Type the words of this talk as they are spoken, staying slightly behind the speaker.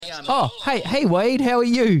Hey, Wade, how are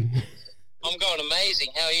you? I'm going amazing.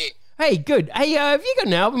 How are you? Hey, good. Hey, have you got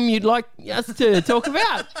an album you'd like us to talk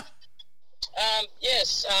about?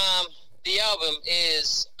 Yes. The album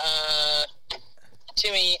is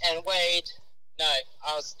Timmy and Wade. No,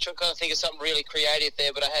 I was trying to think of something really creative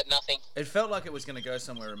there, but I had nothing. It felt like it was going to go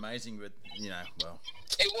somewhere amazing, but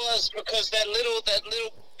it was, because that little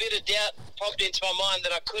bit of doubt popped into my mind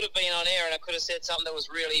that I could have been on air and I could have said something that was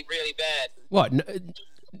really, really bad. What?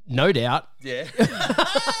 No doubt. Yeah.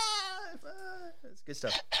 That's good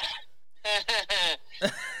stuff.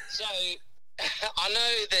 So I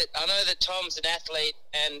know that Tom's an athlete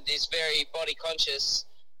and is very body conscious,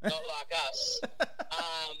 not like us.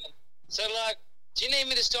 So like, do you need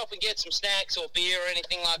me to stop and get some snacks or beer or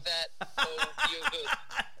anything like that? Or you're good?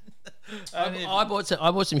 I bought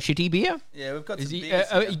some shitty beer. Yeah, we've got some beers.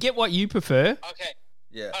 You get what you prefer. Okay.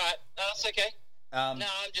 Yeah. All right. No, that's okay. No,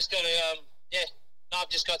 I'm just going to No, I've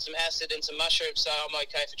just got some acid and some mushrooms, so I'm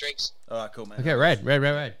okay for drinks. All right, cool, man. Okay, rad.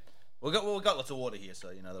 We've got lots of water here,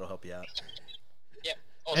 so that'll help you out. Yeah.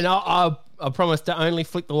 Awesome. And I promise to only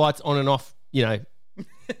flick the lights on and off,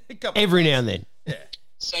 every now and then. Yeah.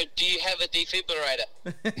 So, do you have a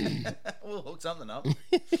defibrillator? We'll hook something up.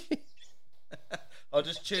 I'll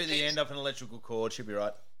just chew the end of an electrical cord. Should be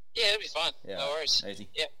right. Yeah, it'll be fine. Yeah. No worries. Easy.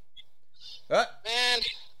 Yeah. All right. Man,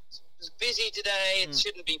 it's busy today. It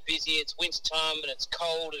shouldn't be busy. It's winter time and it's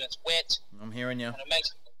cold and it's wet. I'm hearing you. And it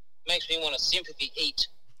makes me want a sympathy eat.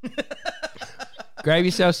 Grab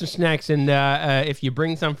yourself some snacks, and if you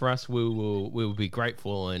bring some for us, we'll be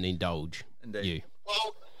grateful and indulge you.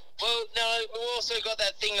 Well, no, we've also got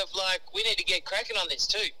that thing of like, we need to get cracking on this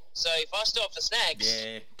too. So if I stop for snacks...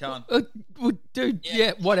 Yeah, come on. Well, dude,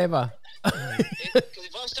 yeah, whatever. Because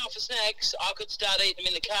if I stop for snacks, I could start eating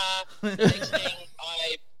them in the car. Next thing,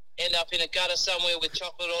 I end up in a gutter somewhere with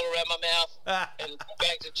chocolate all around my mouth and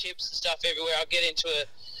bags of chips and stuff everywhere. I'll get into a...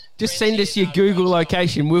 Just send us your Google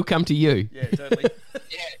location. We'll come to you. Yeah, totally.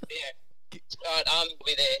 Yeah. All right, I'll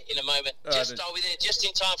be there in a moment. I'll be there just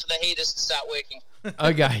in time for the heaters to start working.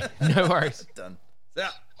 Okay, no worries. Done. So.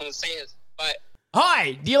 See you. Bye.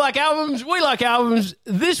 Hi, do you like albums? We like albums.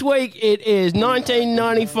 This week it is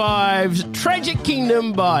 1995's Tragic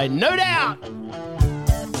Kingdom by No Doubt.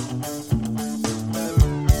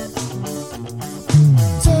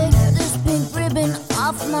 Take this pink ribbon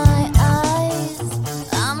off my eyes.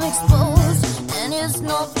 I'm exposed and it's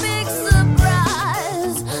no big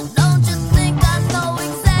surprise. Don't you think I know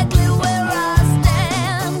exactly where I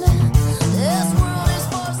stand? This world is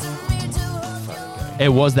forcing me to hurt you. It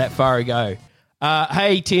was that far ago.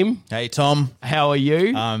 Hey, Tim. Hey, Tom. How are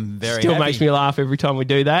you? I'm very Still happy. makes me laugh every time we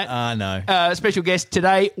do that. I know. Special guest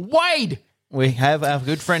today, Wade. We have our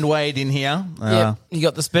good friend Wade in here. Yeah, you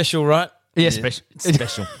got the special, right? Yeah, special. It's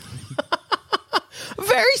special.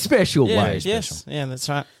 Very special, Yeah, Wade. yes. Yeah, that's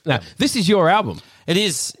right. Now, this is your album. It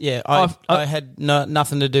is, yeah. I had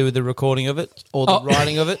nothing to do with the recording of it or the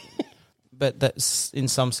writing of it, but that's in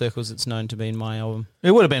some circles it's known to be in my album.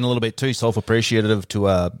 It would have been a little bit too self-appreciative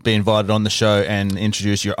to be invited on the show and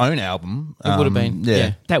introduce your own album. It would have been,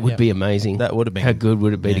 yeah. That would be amazing. That would have been. How good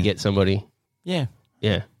would it be to get somebody? Yeah.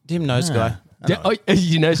 Yeah. Tim knows guy.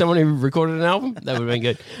 You know someone who recorded an album? That would have been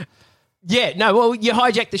good. Yeah, no, well, you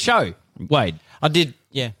hijacked the show, Wade. I did,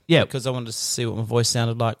 yeah. Yeah. Because I wanted to see what my voice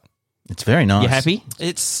sounded like. It's very nice. You happy?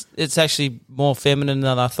 It's actually more feminine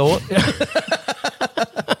than I thought.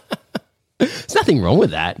 There's nothing wrong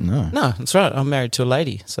with that. No. No, that's right. I'm married to a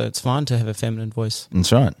lady, so it's fine to have a feminine voice.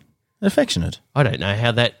 That's right. Affectionate. I don't know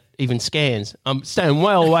how that even scans. I'm staying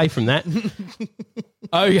well away from that.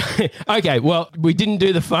 Okay, well, we didn't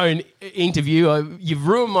do the phone interview. You've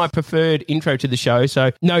ruined my preferred intro to the show,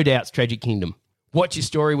 so No Doubt's Tragic Kingdom. What's your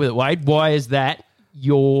story with it, Wade? Why is that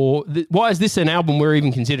why is this an album we're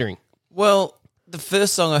even considering? Well, the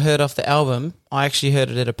first song I heard off the album, I actually heard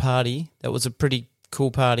it at a party. That was a pretty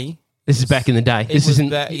cool party. This is back in the day. This isn't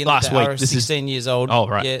last week. This is 16 years old. Oh,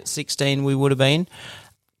 right. Yeah, 16 we would have been.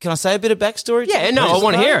 Can I say a bit of backstory? Yeah, no, I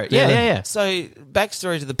want to hear it. Yeah. So,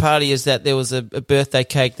 backstory to the party is that there was a birthday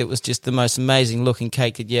cake that was just the most amazing looking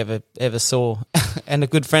cake that you ever saw. And a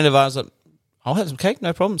good friend of ours was like, I'll have some cake,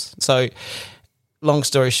 no problems. So, long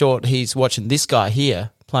story short, he's watching this guy here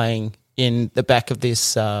playing in the back of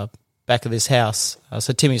this house.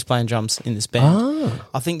 So Timmy's playing drums in this band. Oh.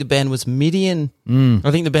 I think the band was Midian.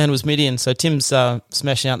 So Tim's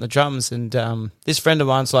smashing out the drums, and this friend of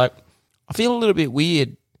mine's like, I feel a little bit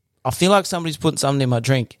weird. I feel like somebody's putting something in my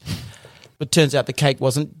drink. But turns out the cake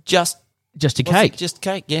wasn't just a cake. Just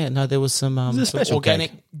cake, yeah. No, there was some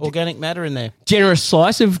organic matter in there. Generous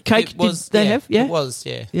slice of cake It was, did they have? Yeah. It was,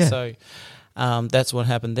 yeah. Yeah. So That's what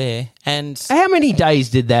happened there. And How many days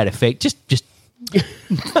did that affect? Just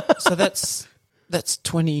so that's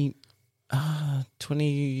 28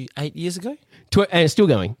 years ago. and it's still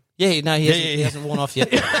going. Yeah, no, he hasn't worn off yet.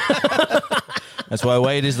 That's why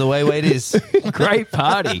Wade is the way Wade is. Great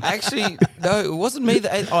party. Actually, no, it wasn't me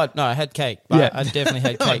that ate. Oh, no, I had cake. But Yeah. I definitely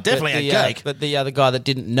had cake. Definitely But had cake. But the other guy that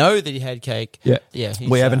didn't know that he had cake. Yeah. Yeah. He's,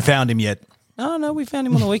 We haven't found him yet. No, we found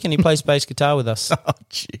him on the weekend. He plays bass guitar with us. Oh,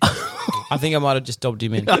 gee. I think I might have just dobbed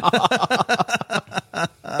him in.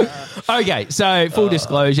 Okay, so full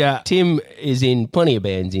disclosure, Tim is in plenty of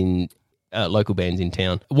bands in local bands in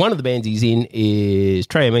town. One of the bands he's in is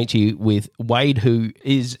Trey Amici with Wade, who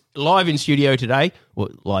is live in studio today, or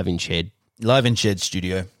live in shed. Live in Shed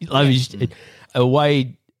Studio. Live in shed.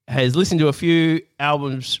 Wade has listened to a few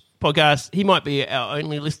albums, podcasts. He might be our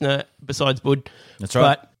only listener besides Bud. That's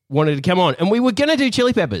right. But wanted to come on. And we were going to do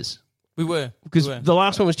Chili Peppers. We were. Because the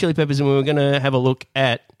last one was Chili Peppers, and we were going to have a look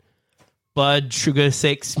at Blood, Sugar,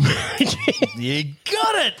 Sex, Magic. You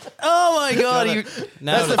got it. Oh, my God. Nailed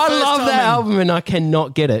That's it. the I first love time that in- album, and I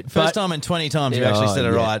cannot get it. First but, time in 20 times you actually said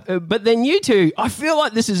it yeah. right. But then you two, I feel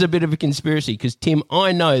like this is a bit of a conspiracy because, Tim,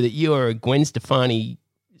 I know that you are a Gwen Stefaniak.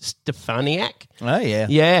 Oh, yeah.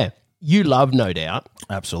 Yeah. You love No Doubt.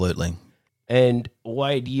 Absolutely. And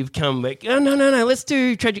Wade, you've come back. Oh, no. Let's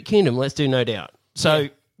do Tragic Kingdom. Let's do No Doubt. So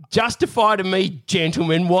justify to me,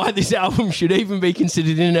 gentlemen, why this album should even be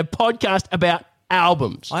considered in a podcast about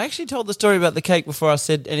albums. I actually told the story about the cake before I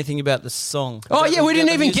said anything about the song. Oh, yeah, we didn't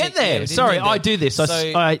The even music. get there. Yeah, we didn't Sorry, get there. I do this.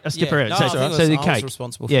 I skip around. No, So- I think so the I was cake.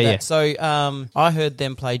 responsible for Yeah, that. yeah. So I heard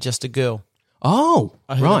them play Just a Girl. Oh,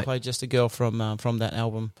 I heard them right. play Just a Girl from that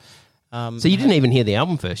album. So you didn't even hear the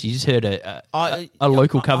album first. You just heard a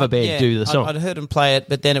local cover band do the song. I'd heard them play it,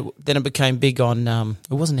 but then it became big on.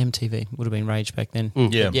 It wasn't MTV. It would have been Rage back then.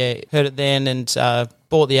 Yeah. But yeah. Heard it then and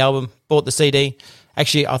bought the album, bought the CD.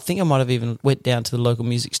 Actually, I think I might have even went down to the local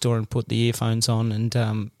music store and put the earphones on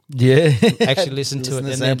and Yeah. actually listened to it the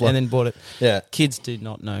and sampler. then bought it. Yeah. Kids do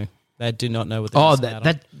not know. They do not know what they're Oh, missing out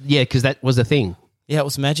on. because that was a thing. Yeah, it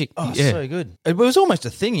was magic. Oh, Yeah. so good. It was almost a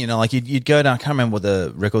thing, you know, like you'd go down, I can't remember what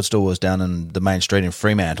the record store was down in the main street in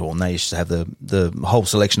Fremantle, and they used to have the whole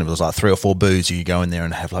selection of it was like 3 or 4 booths. You go in there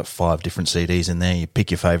and have like 5 different CDs in there. You pick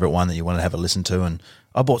your favourite one that you want to have a listen to, and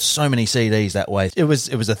I bought so many CDs that way. It was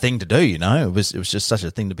a thing to do, you know. It was just such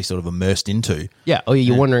a thing to be sort of immersed into. Yeah. Oh,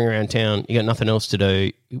 you're wandering around town. You got nothing else to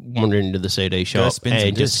do. Wandering into the CD shop spin some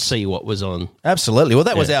and just discs. see what was on. Absolutely. Well,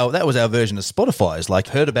 that was our version of Spotify. It's like,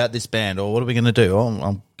 heard about this band, or what are we going to do? Oh,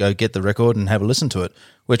 I'll go get the record and have a listen to it,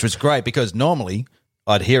 which was great because normally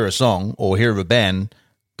I'd hear a song or hear of a band,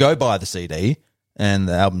 go buy the CD, and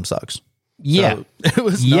the album sucks. Yeah. So it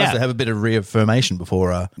was nice to have a bit of reaffirmation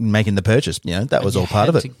before making the purchase. You know, that was all part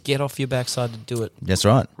of Had it. to get off your backside to do it. That's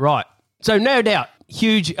right. Right. So no doubt,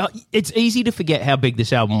 huge. It's easy to forget how big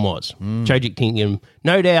this album was. Tragic Kingdom.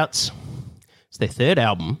 No Doubt's it's their third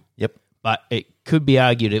album, Yep. but it could be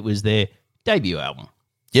argued it was their debut album.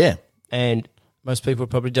 Yeah. And Most people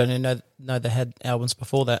probably don't even know they had albums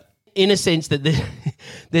before that. in a sense that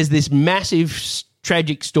there's this massive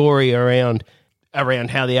tragic story around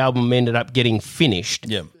how the album ended up getting finished.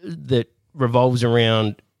 Yeah. That revolves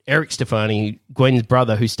around Eric Stefani, Gwen's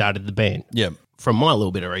brother, who started the band. Yeah. From my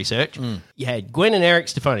little bit of research, you had Gwen and Eric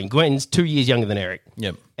Stefani. Gwen's 2 years younger than Eric.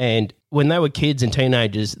 Yep. And when they were kids and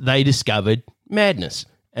teenagers, they discovered Madness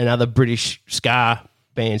and other British ska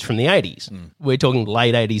bands from the 80s. We're talking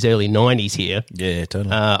late 80s, early 90s here. Yeah,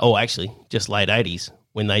 totally. Actually, just late 80s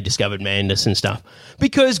when they discovered Madness and stuff.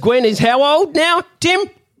 Because Gwen is how old now, Tim?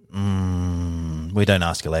 We don't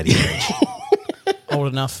ask a lady. Old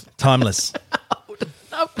enough. Timeless.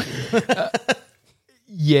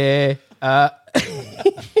 Yeah.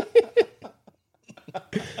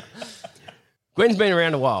 Gwen's been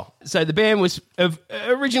around a while. So the band was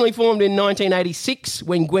originally formed in 1986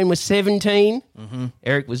 when Gwen was 17.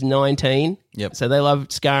 Eric was 19. Yep. So they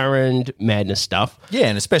love ska and Madness stuff. Yeah,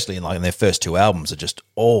 and especially in their first 2 albums are just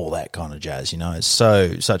all that kind of jazz, you know. It's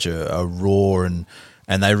such a raw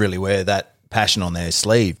and they really wear that passion on their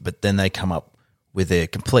sleeve, but then they come up with their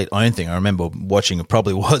complete own thing. I remember watching, it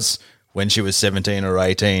probably was when she was 17 or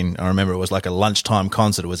 18. I remember it was like a lunchtime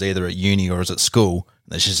concert. It was either at uni or it was at school.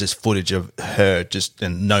 There's just this footage of her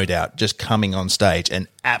and No Doubt just coming on stage and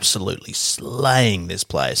absolutely slaying this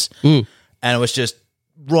place. And it was just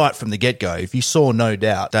right from the get-go. If you saw No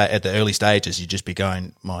Doubt at the early stages, you'd just be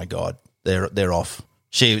going, my God, they're off.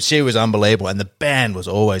 She was unbelievable, and the band was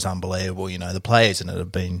always unbelievable. You know, the players in it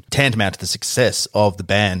have been tantamount to the success of the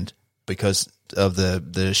band because of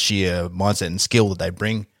the sheer mindset and skill that they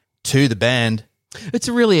bring to the band It's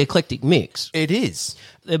a really eclectic mix. It is.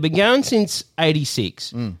 They've been going since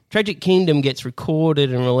 86. Tragic Kingdom gets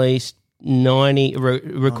recorded and released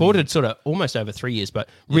recorded sort of almost over 3 years, but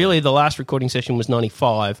really the last recording session was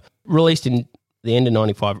 95. Released in the end of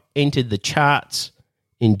 95, entered the charts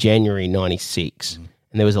in January 96.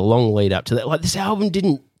 And there was a long lead up to that. Like, this album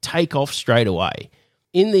didn't take off straight away.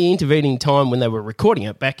 In the intervening time when they were recording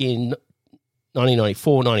it back in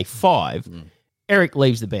 1994, 95, Eric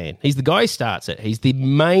leaves the band. He's the guy who starts it. He's the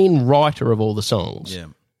main writer of all the songs. Yeah.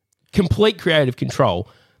 Complete creative control.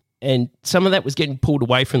 And some of that was getting pulled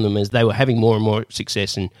away from them as they were having more and more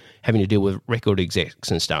success and having to deal with record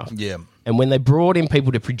execs and stuff. Yeah. And when they brought in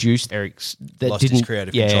people to produce Eric's, that Lost didn't his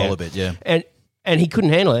creative control a bit, yeah. And he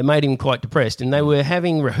couldn't handle it. It made him quite depressed. And they were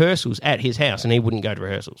having rehearsals at his house, and he wouldn't go to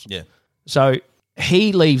rehearsals. Yeah. So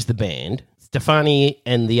he leaves the band. Stefani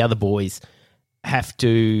and the other boys have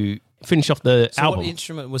to finish off the So album. what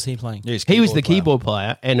instrument was he playing? Yeah, he's He was the player. keyboard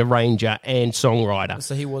player and arranger and songwriter.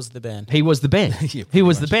 So he was the band. He was the band. Yeah, he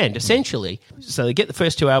was the band, essentially. So they get the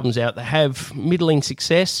first two albums out. They have middling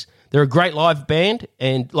success. They're a great live band,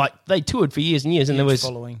 and like they toured for years and years. And Huge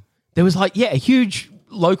following. there was like, a huge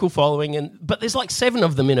local following, but there's like 7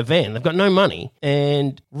 of them in a van. They've got no money.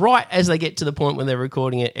 And right as they get to the point when they're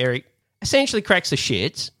recording it, Eric essentially cracks the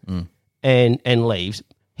shits and leaves.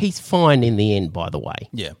 He's fine in the end, by the way.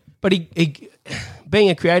 Yeah. But he being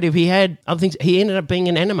a creative, he had other things. He ended up being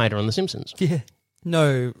an animator on The Simpsons. Yeah.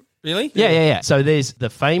 No, really? Yeah. So there's the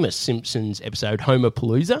famous Simpsons episode,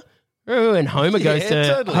 Homerpalooza. Remember when Homer goes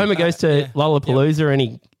to totally. Lollapalooza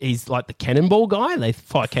and he's like the cannonball guy? They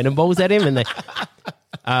fire cannonballs at him and they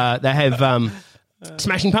have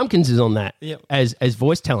Smashing Pumpkins is on that Yep. as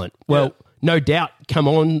voice talent. Well, No Doubt come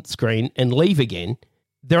on screen and leave again.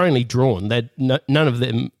 They're only drawn. None of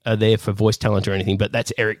them are there for voice talent or anything, but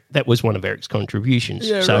that's Eric. That was one of Eric's contributions.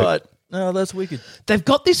 Yeah, So right. Oh, that's wicked. they've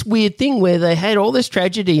got this weird thing where they had all this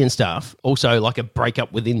tragedy and stuff, also like a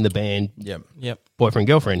breakup within the band, Yep. Yep. boyfriend,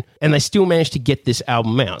 girlfriend, and they still managed to get this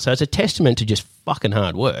album out. So it's a testament to just fucking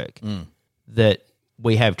hard work that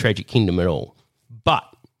we have Tragic Kingdom at all. But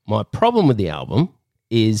my problem with the album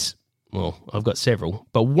is, well, I've got several,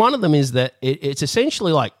 but one of them is that it's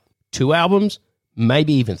essentially like 2 albums,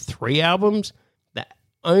 maybe even 3 albums that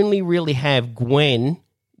only really have Gwen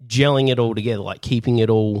gelling it all together, like keeping it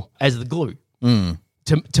all as the glue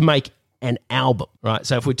to make an album, right?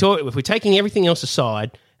 So if we're taking everything else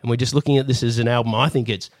aside and we're just looking at this as an album, I think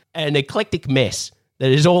it's an eclectic mess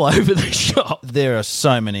that is all over the shop, There are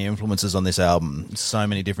so many influences on this album, so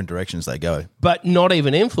many different directions they go. but not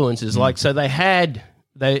even influences. Like, so they had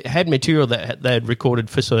material that they had recorded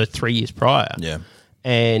for sort of 3 years prior. Yeah.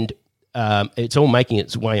 And it's all making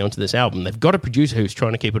its way onto this album. They've got a producer who's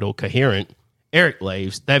trying to keep it all coherent. Eric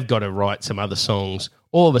leaves. They've got to write some other songs.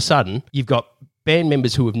 All of a sudden, you've got band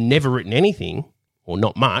members who have never written anything or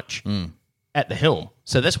not much at the helm.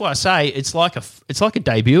 So that's why I say it's like a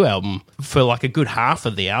debut album for like a good half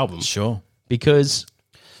of the album Sure. because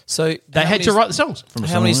So they had to write the songs.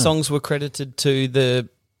 How many songs were credited to the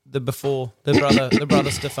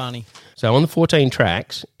brother Stefani? So on the 14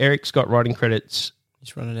 tracks, Eric's got writing credits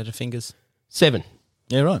He's running out of fingers. 7,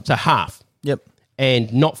 Yeah, right. so half, Yep.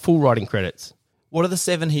 and not full writing credits. What are the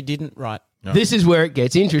 7 he didn't write? This is where it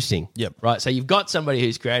gets interesting. Yep. Right. So you've got somebody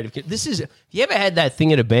who's creative. Have you ever had that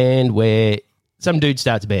thing at a band where some dude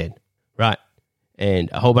starts a band, right? And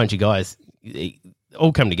a whole bunch of guys they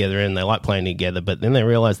all come together and they like playing together, but then they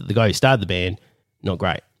realize that the guy who started the band, not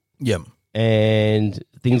great. Yep. And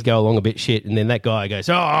things go along a bit shit. And then that guy goes,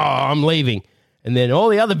 oh, I'm leaving. And then all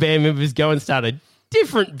the other band members go and start a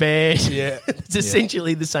different band. Yeah. It's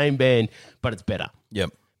essentially the same band, but it's better. Yep.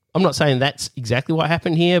 I'm not saying that's exactly what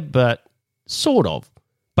happened here, but sort of.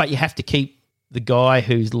 But you have to keep the guy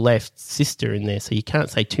who's left sister in there, so you can't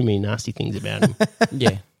say too many nasty things about him.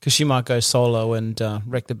 Yeah, because she might go solo and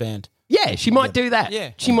wreck the band. Yeah, she might do that.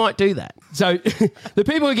 Yeah. She might do that. So the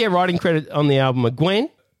people who get writing credit on the album are Gwen,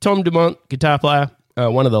 Tom Dumont, guitar player,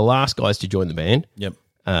 one of the last guys to join the band, Yep.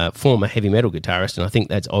 former heavy metal guitarist, and I think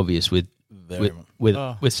that's obvious with Very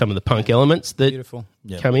with some of the punk elements that Beautiful.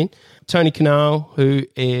 come in. Tony Canal, who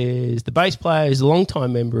is the bass player, is a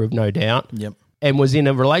long-time member of No Doubt. Yep. And was in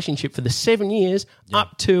a relationship for the 7 years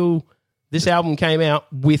up till this album came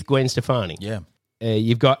out with Gwen Stefani. Yeah.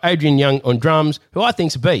 You've got Adrian Young on drums, who I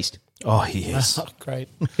think's a beast. Oh, he is. Oh, great.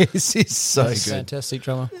 This is so good. Fantastic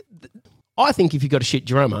drummer. I think if you've got a shit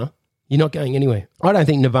drummer, you're not going anywhere. I don't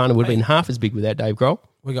think Nirvana would have been half as big without Dave Grohl.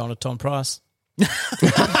 We're going to Tom Price. That's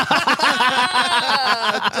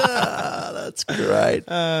great.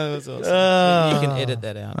 That's awesome. You can edit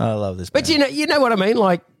that out. I love this. But band. you know what I mean?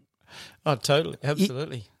 Like, Oh, totally.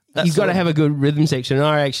 Absolutely. You've got to have a good rhythm section. And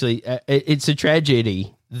I actually, it's a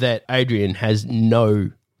tragedy that Adrian has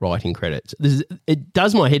no writing credits. It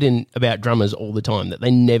does my head in about drummers all the time that they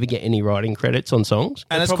never get any writing credits on songs.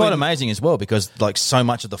 And it's quite amazing as well because like so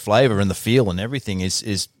much of the flavour and the feel and everything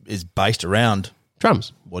is based around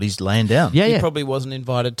Drums. what he's laying down. Yeah, He yeah. probably wasn't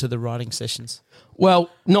invited to the writing sessions.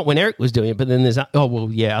 Well, not when Eric was doing it, but then there's other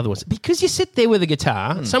ones. Because you sit there with a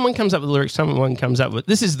guitar, someone comes up with the lyrics, someone comes up with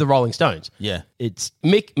this is the Rolling Stones. Yeah. It's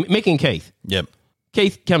Mick and Keith. Yep.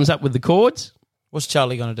 Keith comes up with the chords. What's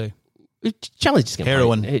Charlie going to do? Charlie's just going to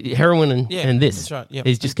Heroin. heroin and this. That's right. Yep.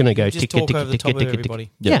 He's just going to go Just tick, tick, talk tick, over the tick, top tick, of tick, everybody.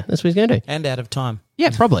 tick. Yeah, that's what he's going to do. And out of time.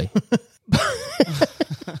 Yeah, probably.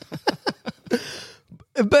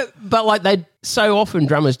 But like they so often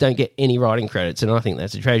drummers don't get any writing credits, and I think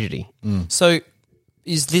that's a tragedy. So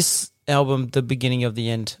is this album the beginning of the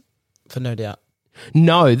end for No Doubt?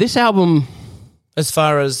 No, this album. As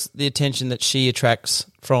far as the attention that she attracts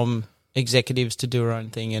from executives to do her own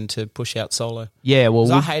thing and to push out solo. Yeah, well,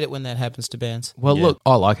 'Cause I hate it when that happens to bands. look,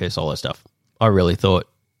 I like her solo stuff. I really thought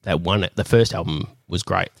that the first album was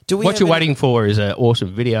great. Do we What have You're any- Waiting For is an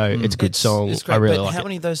awesome video. It's a good song. It's great, I really but like how it.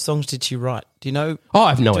 many of those songs did she write? Do you know? Oh, I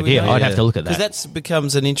have no Do we idea. know? I'd have to look at Because that. that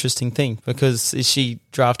becomes an interesting thing. Because is she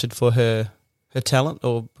drafted for her talent,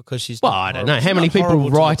 or because she's? Well, I don't know. She's How many not people horrible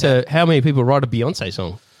to write look at. How many people write a Beyonce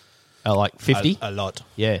song? Like 50? A lot.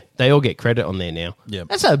 Yeah, they all get credit on there now. Yep.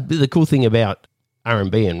 That's the cool thing about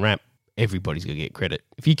R&B and rap. Everybody's gonna get credit.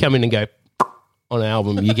 If you come in and go on an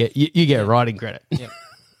album, you get you get a writing credit.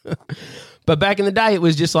 But back in the day, it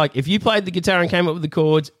was just like if you played the guitar and came up with the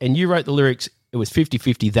chords and you wrote the lyrics, it was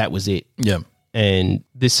 50-50. That was it. Yeah. And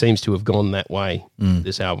this seems to have gone that way.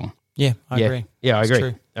 This album. Yeah, I Yeah. agree. Yeah, I It's agree.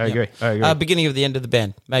 true. I Yeah. agree. I agree. Beginning of the end of the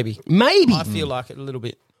band, maybe. Maybe. I feel like it a little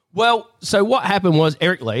bit. Well, so what happened was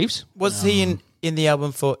Eric leaves. Was he in the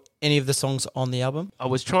album for any of the songs on the album? I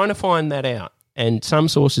was trying to find that out, and some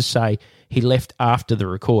sources say he left after the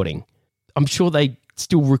recording. I'm sure they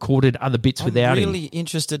still recorded other bits without I'm really him.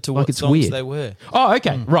 interested to Like what it's songs weird. they were. Oh,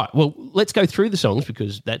 okay. Right. Well, let's go through the songs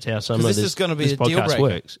because that's how some 'Cause of this is gonna be this a deal podcast breaker.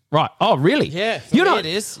 works. Right. Oh, really? Yeah, for You're me not. it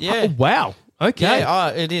is, yeah. Oh, wow. Okay. Yeah,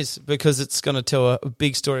 it is, because it's going to tell a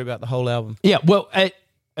big story about the whole album. Yeah, well,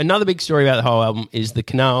 another big story about the whole album is the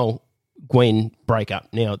Canal Gwen breakup.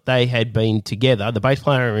 Now, they had been together, the bass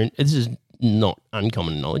player, and this is not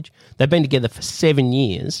uncommon knowledge, they've been together for 7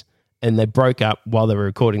 years and they broke up while they were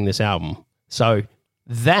recording this album. So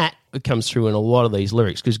that comes through in a lot of these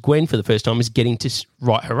lyrics because Gwen, for the first time, is getting to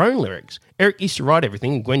write her own lyrics. Eric used to write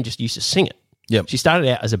everything and Gwen just used to sing it. Yep. She started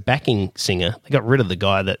out as a backing singer. They got rid of the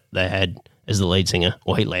guy that they had as the lead singer,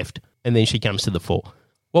 or he left, and then she comes to the fore.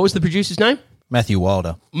 What was the producer's name? Matthew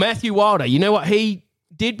Wilder. Matthew Wilder. You know what he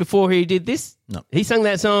did before he did this? No. He sang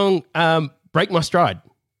that song, Break My Stride.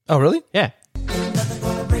 Oh, really? Yeah.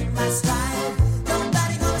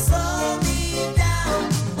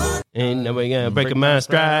 And we're going to break my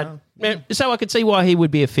stride. Man, so I could see why he would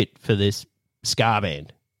be a fit for this ska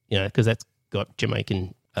band, you know, because that's got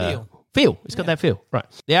Jamaican feel. It's got that feel. Right.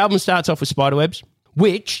 The album starts off with Spiderwebs,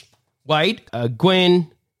 which, Wade,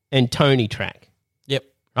 Gwen and Tony track. Yep.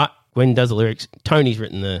 Right? Gwen does the lyrics. Tony's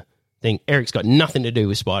written the thing. Eric's got nothing to do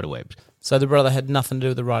with Spiderwebs. So the brother had nothing to do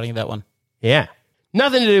with the writing of that one. Yeah.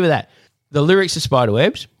 Nothing to do with that. The lyrics of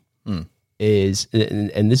Spiderwebs is,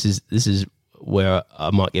 and this is where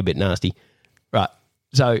I might get a bit nasty. Right.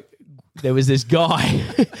 So there was this guy,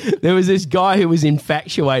 who was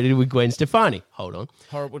infatuated with Gwen Stefani. Hold on.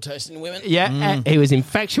 Horrible taste in women. Yeah. And he was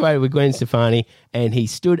infatuated with Gwen Stefani and he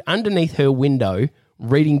stood underneath her window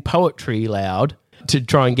reading poetry loud to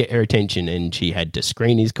try and get her attention, and she had to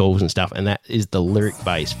screen his calls and stuff, and that is the lyric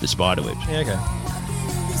base for Spiderwebs. Yeah, okay.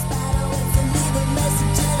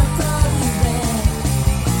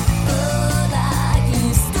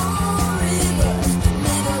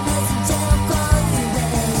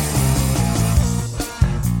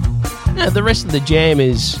 Now, the rest of the jam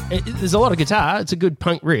is there's a lot of guitar. It's a good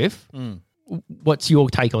punk riff. What's your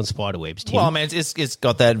take on Spiderwebs, Tim? Well, I mean, it's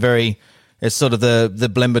got that very. It's sort of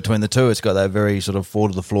the blend between the two. It's got that very sort of four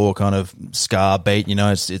to the floor kind of ska beat. You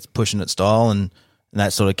know, it's pushing its style, and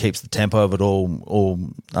that sort of keeps the tempo of it all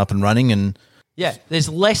up and running. And yeah, there's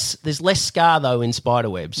less ska though in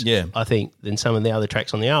Spiderwebs. Yeah. I think than some of the other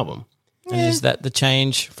tracks on the album. And is that the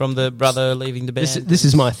change from the brother leaving the band? This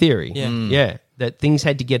is my theory. Yeah. Yeah, that things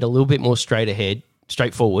had to get a little bit more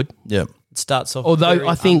straightforward. yeah, It starts off Although very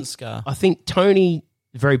I think un-ska. Tony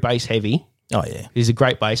is very bass heavy. oh yeah, He's a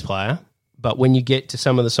great bass player. But when you get to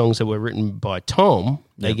some of the songs that were written by Tom,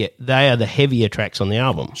 they are the heavier tracks on the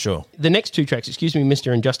album. sure, The next two tracks, Excuse Me,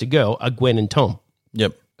 Mr. and Just a Girl, are Gwen and Tom.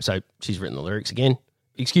 yep, So she's written the lyrics again.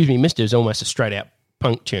 Excuse Me, Mr. is almost a straight out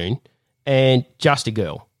punk tune, and Just a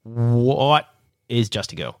Girl. What is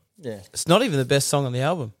Just a Girl? It's not even the best song on the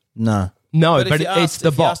album. No. No, if but you it's asked, the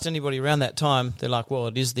if you bop. asked anybody around that time, they're like, well,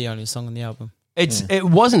 it is the only song on the album. It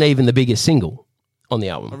wasn't even the biggest single on the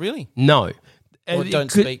album. Oh, really? No. Or It Don't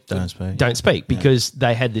could- Speak. Don't speak. Don't Speak, because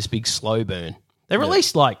they had this big slow burn. They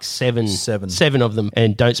released like seven of them,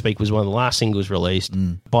 and Don't Speak was one of the last singles released.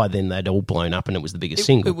 By then, they'd all blown up, and it was the biggest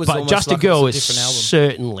single. it was but almost Just like a Girl it is was a different album.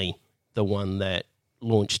 certainly the one that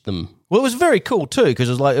launched them. Well, it was very cool too because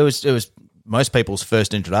it was most people's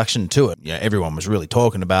first introduction to it. Yeah, everyone was really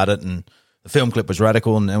talking about it, and the film clip was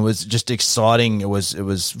radical, and it was just exciting. It was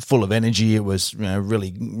full of energy. It was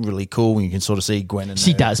really really cool. You can sort of see Gwen.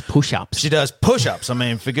 She does push-ups. She does push-ups. I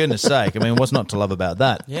mean, for goodness sake. I mean, what's not to love about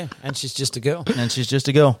that? Yeah, and she's just a girl. And she's just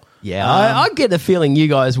a girl. Yeah, I get the feeling you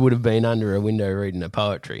guys would have been under a window reading a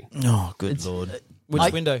poetry. Oh, good Lord.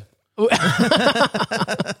 Which window?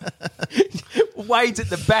 Wade's at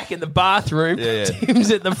the back in the bathroom. Tim's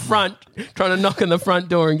at the front trying to knock on the front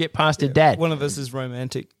door and get past her dad. One of us is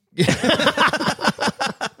romantic.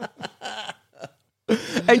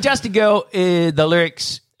 And Just a Girl, the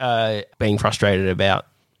lyrics being frustrated about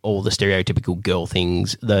all the stereotypical girl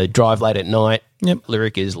things. The drive late at night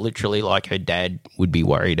lyric is literally like her dad would be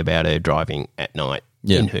worried about her driving at night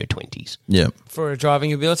in her 20s. Yeah. For her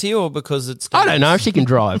driving ability or because it's... I don't know if she can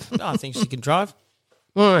drive. I think she can drive.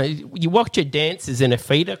 All right, you watch her dances in her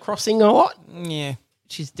feet are crossing a lot. Yeah.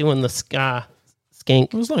 She's doing the skank.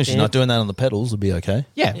 As long as she's not doing that on the pedals, it'll be okay.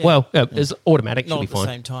 Yeah, well, it's automatic. She'll Not be at the fine.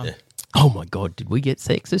 same time. Oh, my God, did we get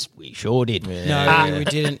sexist? We sure did. No, we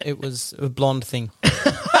didn't. It was a blonde thing.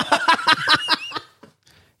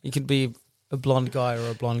 You could be a blonde guy or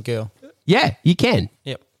a blonde girl. Yeah, you can.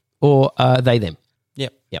 Yep. Or they, them.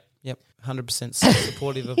 Yep. Yep. Yep. 100%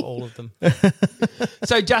 supportive of all of them.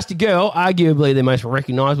 So Just a Girl, arguably the most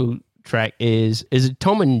recognisable track is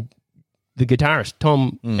Tom and the guitarist,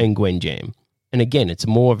 Tom and Gwen jam. And again, it's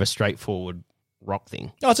more of a straightforward rock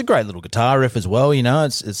thing. Oh, it's a great little guitar riff as well.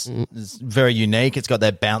 It's very unique. It's got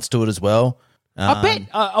that bounce to it as well.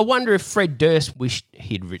 I wonder if Fred Durst wished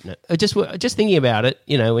he'd written it. Just thinking about it,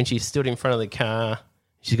 when she stood in front of the car,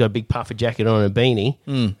 she's got a big puffer jacket on and a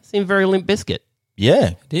beanie. Seemed very Limp Bizkit.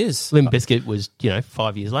 Yeah. It is. Limp Bizkit was,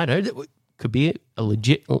 5 years later. It could be a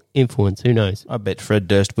legit influence. Who knows? I bet Fred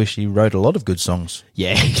Durst wished he wrote a lot of good songs.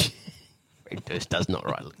 Yeah. Fred Durst does not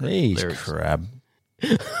write He's lyrics. crab.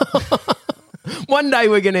 One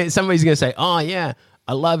day somebody's gonna say, "Oh yeah,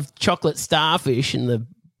 I love chocolate starfish in the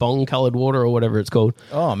bong-coloured water or whatever it's called."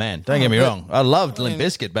 Oh, man, don't get me wrong. I loved Limp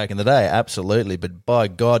Bizkit back in the day, absolutely. But by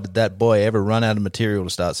God, did that boy ever run out of material to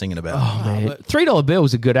start singing about? Oh man, $3 Bill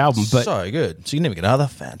was a good album, but so good. Significant Other,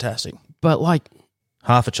 fantastic. like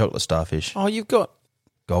Half a Chocolate Starfish, Oh, you've got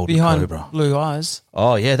Golden Behind Cobra. Blue Eyes.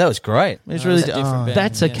 Oh, yeah, that was great. It was really That's a different band.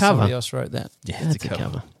 That's a cover. Somebody else wrote that. Yeah, that's a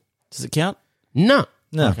cover. Does it count? No,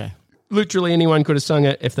 No. Okay. literally anyone could have sung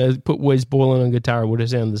it if they put Wes Borland on guitar. It would have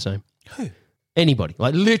sounded the same. Who? Anybody,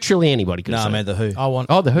 like literally anybody could No, have I sung meant it. The Who. I want.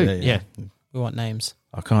 Oh, the Who, Yeah. yeah. We want names.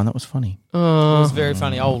 I can't. That was funny. It was very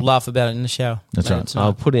funny. I'll laugh about it in the shower. That's later right. tonight.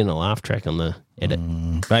 I'll put in a laugh track on the edit.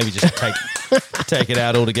 Maybe just take it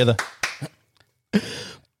out altogether.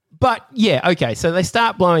 But yeah, okay. So they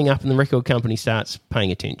start blowing up, and the record company starts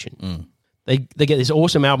paying attention. They get this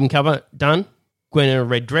awesome album cover done. Gwen in a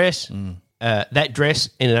red dress. That dress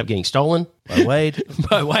ended up getting stolen By Wade.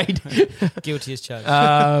 by Wade. Guilty as charged.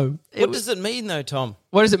 What Does it mean, though, Tom?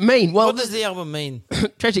 does it mean? Well, What does the album mean?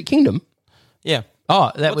 Tragic Kingdom. Yeah.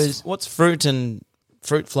 Oh, that was What's fruit and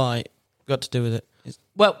fruit fly got to do with it?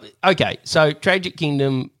 well. Okay, so Tragic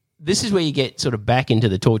Kingdom. This is where you get sort of back into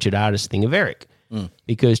the tortured artist thing of Eric,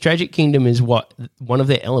 because Tragic Kingdom is what one of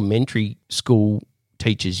their elementary school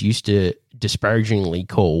teachers used to disparagingly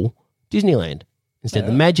call Disneyland. Instead of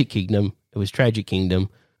the Magic Kingdom, it was Tragic Kingdom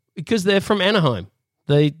because they're from Anaheim.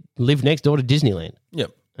 They live next door to Disneyland.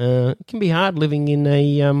 Yep. It can be hard living in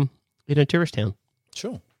a tourist town.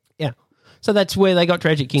 Sure. Yeah. So that's where they got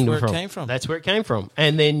Tragic Kingdom where it from. came from. That's where it came from.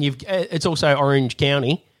 And then it's also Orange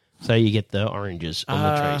County, so you get the oranges on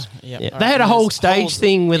the trees. yeah. Yeah. All They right. had a whole There's stage holes-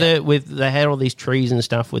 thing with yeah. it. They had all these trees and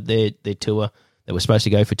stuff with their tour that was supposed to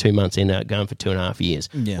go for 2 months, ended up going for 2.5 years.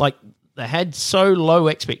 Yeah. Like they had so low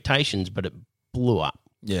expectations, but it blew up.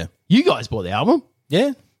 Yeah. You guys bought the album.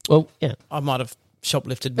 Yeah. Well, yeah. I might have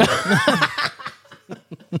shoplifted.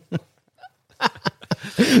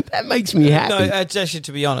 That makes me happy. No, actually,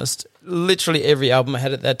 to be honest, literally every album I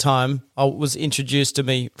had at that time was introduced to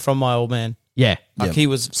me from my old man. Yeah. Like he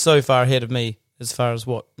was so far ahead of me as far as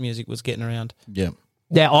what music was getting around. Yeah.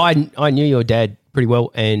 Now, I knew your dad pretty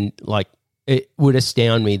well, and like it would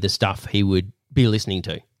astound me the stuff he would be listening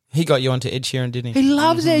to. He got you onto Ed Sheeran, didn't He he?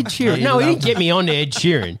 loves Ed Sheeran. No, he didn't get me onto Ed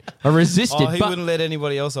Sheeran. I resisted. Oh, he but, wouldn't let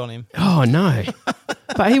anybody else on him. Oh, no.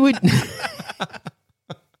 But he would...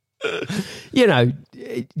 You know,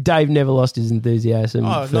 Dave never lost his enthusiasm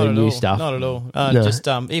for new stuff. Not at all. No. Just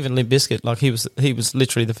even Limp Bizkit. Like he was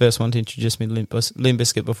literally the first one to introduce me to Limp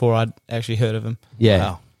Bizkit before I'd actually heard of him.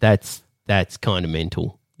 Yeah, that's kind of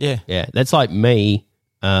mental. Yeah. Yeah, that's like me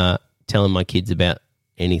telling my kids about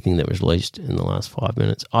anything that was released in the last 5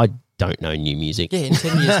 minutes. I don't know new music. Yeah, in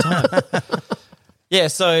 10 years' time. Yeah,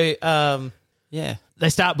 so, yeah. They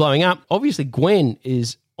start blowing up. Obviously, Gwen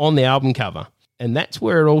is on the album cover, and that's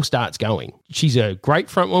where it all starts going. She's a great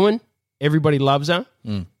front woman. Everybody loves her.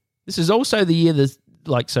 This is also the year that's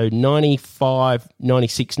like, so 95,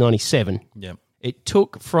 96, 97. Yeah. It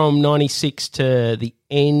took from 96 to the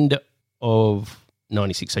end of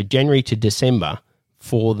 96, so January to December,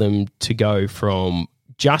 for them to go from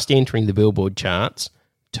just entering the Billboard charts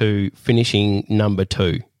to finishing number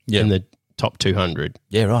 2 in the top 200.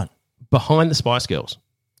 Yeah, right. Behind the Spice Girls.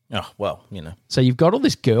 Oh, well, you know. So you've got all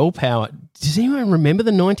this girl power. Does anyone remember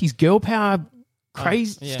the 90s girl power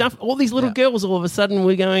craze stuff? All these little girls all of a sudden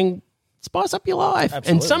were going, spice up your life.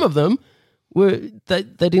 Absolutely. And some of them were, they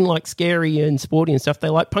didn't like scary and sporty and stuff. They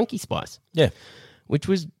liked punky spice. Yeah. Which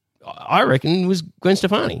was, I reckon, was Gwen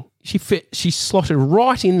Stefani. She slotted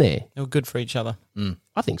right in there. They were good for each other.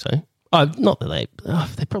 I think so. Not that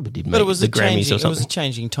they probably did make But it was the a Grammys changing, or it was something.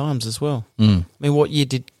 changing times as well. I mean, what year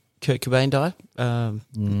did Kurt Cobain die?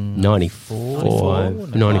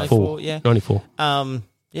 94. Yeah. 94.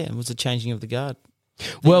 Yeah, it was a changing of the guard.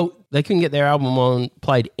 Well, they couldn't get their album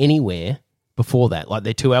played anywhere before that. Like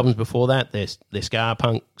their 2 albums before that, their ska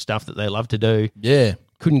punk stuff that they love to do, Yeah.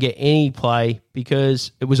 couldn't get any play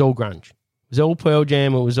because it was all grunge. It was all Pearl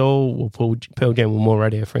Jam. It was all, well, Pearl Jam were more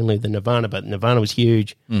radio friendly than Nirvana, but Nirvana was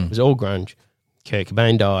huge. It was all grunge. Kurt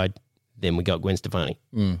Cobain died. Then we got Gwen Stefani.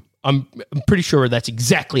 I'm pretty sure that's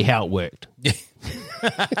exactly how it worked.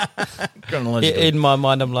 Chronologically. In my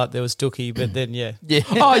mind, I'm like, there was Dookie, but then, yeah.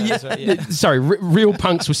 Oh, yeah. That's right, yeah. Sorry, real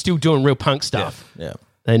punks were still doing real punk stuff. Yeah.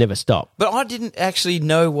 They never stopped. But I didn't actually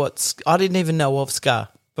know I didn't even know of ska.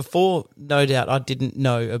 Before No Doubt, I didn't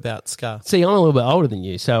know about ska. See, I'm a little bit older than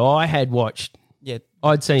you, so I had watched. Yeah.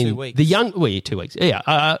 I'd seen 2 weeks. the young. Well, yeah, 2 weeks.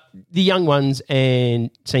 Yeah, the young ones, and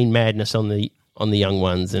seen Madness on the young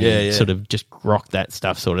ones, and sort of just rocked that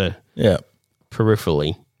stuff sort of Yeah.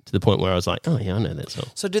 peripherally to the point where I was like, oh yeah, I know that song.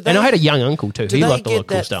 So did and I they- had a young uncle too. Do He they liked a lot get of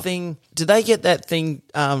cool that stuff. thing? Do they get that thing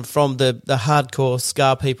from the hardcore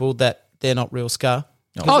ska people that they're not real ska?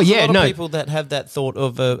 'Cause Oh, there's yeah, a lot no. of people that have that thought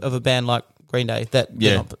of a band like Green Day that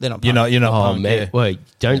they're not You're punk. not. You're not. Oh punk, man, yeah. wait,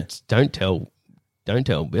 don't tell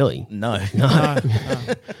Billy. No.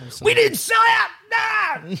 We didn't sell out.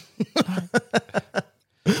 No.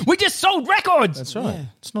 We just sold records. That's right.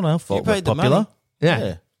 It's not our fault. paid We're the popular.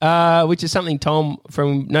 money. Yeah. Which is something Tom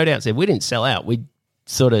from No Doubt said. We didn't sell out. We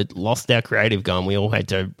sort of lost our creative going. We all had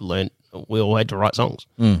to learn. We all had to write songs,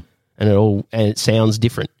 and it sounds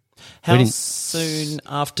different. How didn't- soon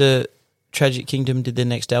after Tragic Kingdom did their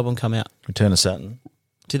next album come out? Return of Saturn.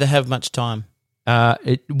 Did they have much time?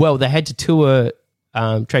 Well, they had to tour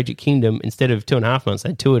Tragic Kingdom instead of 2.5 months.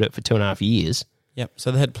 They toured it for 2.5 years. Yep.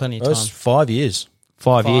 So they had plenty of That was time. 5 years.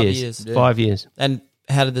 5 5 years. years. Yeah. 5 years. And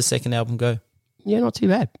how did the second album go? Yeah, not too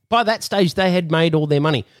bad. By that stage, they had made all their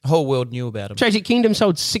money. The whole world knew about them. Tragic Kingdom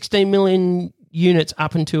sold 16 million units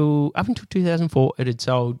up until 2004. It had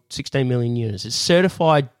sold 16 million units. It's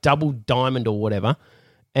certified double diamond or whatever.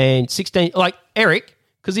 And 16, like Eric,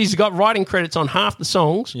 because he's got writing credits on half the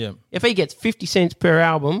songs. Yeah. If he gets 50 cents per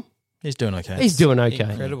album, He's doing okay. he's doing okay.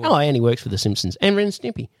 Incredible. Oh, and he works for The Simpsons and Ren and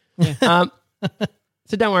Stimpy.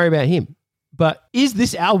 So don't worry about him. But is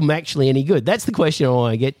this album actually any good? That's the question I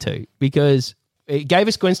want to get to, because it gave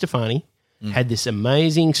us Gwen Stefani, had this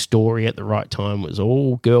amazing story at the right time, was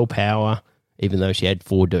all girl power, even though she had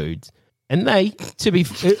 4 dudes. And they, to be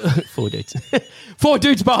 4 dudes, 4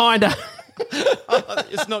 dudes behind her.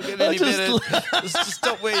 It's not getting any better. Just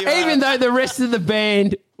stop where you are. Even though the rest of the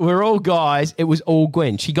band were all guys, it was all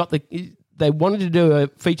Gwen. They wanted to do a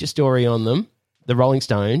feature story on them, the Rolling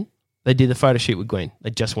Stone. They did the photo shoot with Gwen. They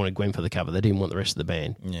just wanted Gwen for the cover. They didn't want the rest of the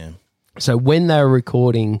band. Yeah. So when they were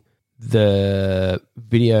recording the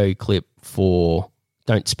video clip for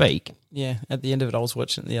Don't Speak, Yeah, at the end of it, I was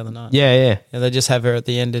watching it the other night. yeah. Yeah, they just have her at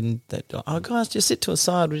the end and they, oh, guys, just sit to a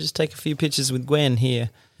side. We'll just take a few pictures with Gwen here.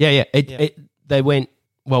 They went,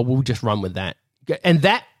 well, we'll just run with that. And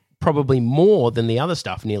that probably more than the other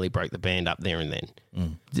stuff nearly broke the band up there and then.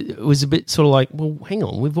 It was a bit sort of like, well, hang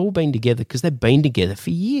on, we've all been together, because they've been together for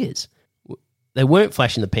years. they weren't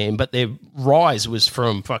flash in the pan, but their rise was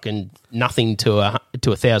from fucking nothing to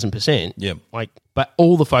 1,000%. Yeah. But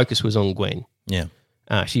all the focus was on Gwen. Yeah.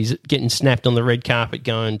 She's getting snapped on the red carpet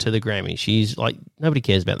going to the Grammy. She's like, nobody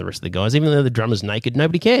cares about the rest of the guys. Even though the drummer's naked,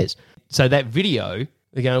 nobody cares. So that video,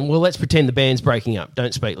 they're going, well, let's pretend the band's breaking up.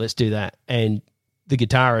 Don't speak. Let's do that. And the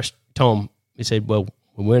guitarist, Tom, he said, well,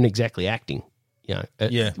 we weren't exactly acting.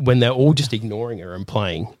 When they're all just ignoring her and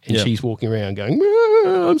playing, and she's walking around going,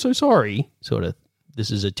 I'm so sorry, sort of,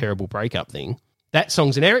 this is a terrible breakup thing. That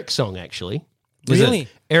song's an Eric song, actually. Really?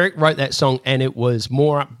 Eric wrote that song, and it was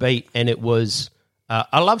more upbeat, and it was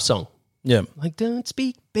a love song. Yeah. Like, don't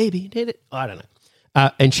speak, baby, did it? I don't know.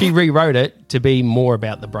 And she rewrote it to be more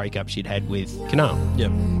about the breakup she'd had with Kanal. Yeah.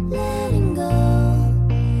 Letting go.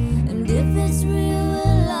 And if it's real,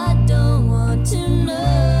 well, I don't want to know.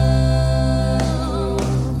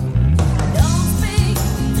 Don't speak,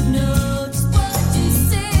 I know just what you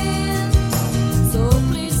said. So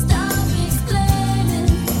please stop explaining.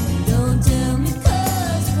 Don't tell me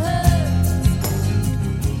 'cause it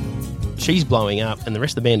hurts. She's blowing up, and the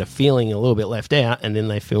rest of the band are feeling a little bit left out, and then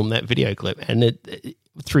they film that video clip. And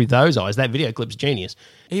through those eyes, that video clip's genius.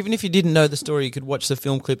 Even if you didn't know the story, you could watch the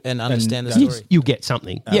film clip and understand the story. You'll get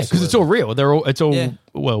something. Yeah, because it's all real. Well,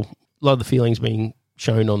 a lot of the feelings being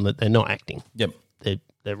shown on that they're not acting. Yep.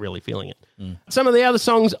 They're really feeling it. Some of the other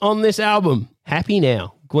songs on this album, Happy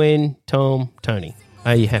Now, Gwen, Tom, Tony.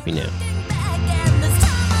 Are you happy now? back and this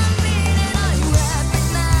time I'm beating. Are you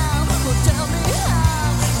happy now? Well, tell me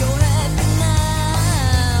how you're happy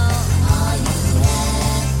now. Are you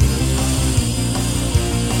happy?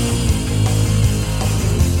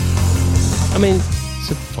 I mean,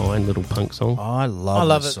 it's a fine little punk song. I love I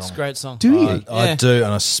love this it. It's a song. great song. Do you? I do,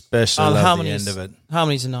 and especially love the harmonies, end of it.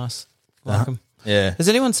 Harmonies are nice. Like them. Yeah. Has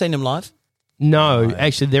anyone seen them live? No,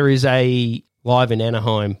 actually, there is a live in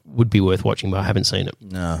Anaheim. Would be worth watching, but I haven't seen it.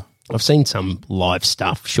 No. I've seen some live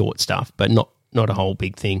stuff, short stuff, but not a whole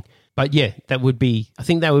big thing. But yeah, that would be. I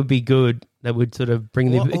think that would be good. That would sort of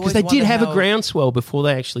bring Well, them I because they always did wonder have a how- groundswell before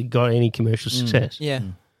they actually got any commercial success. Yeah.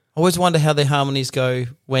 I always wonder how their harmonies go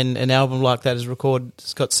when an album like that is recorded.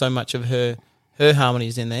 It's got so much of her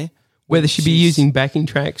harmonies in there. Whether she'd be She's- using backing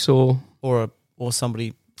tracks or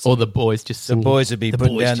somebody. the boys just The singing. boys would be The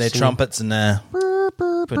putting boys down their just singing. trumpets and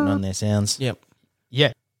putting on their sounds. Yep.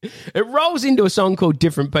 Yeah, it rolls into a song called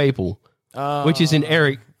 "Different People," which is an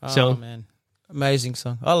Eric Oh song. man, amazing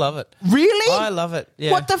song. I love it. Really? I love it.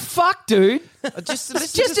 Yeah. What the fuck, dude? Just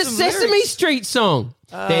It's just a Sesame Street song.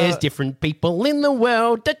 There's different people in the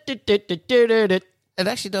world. It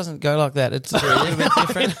actually doesn't go like that. It's a little bit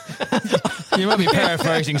different. You might be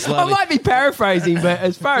paraphrasing I slightly. might be paraphrasing, but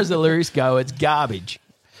as far as the lyrics go, it's garbage.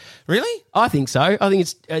 Really? I think so. I think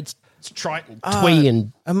it's trite and twee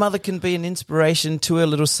and A mother can be an inspiration to her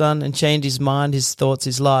little son and change his mind, his thoughts,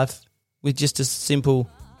 his life with just a simple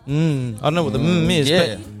I don't know what the is,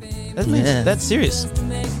 Yeah. but that means that's serious.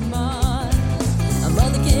 Make mine. A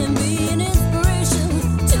mother can be an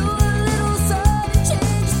inspiration to a little son and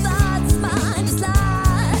change his thoughts, his mind, his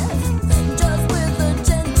life, just with a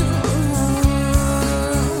gentle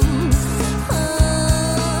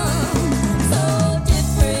so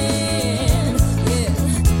different, yeah,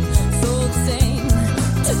 so the same,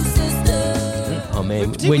 two sisters. oh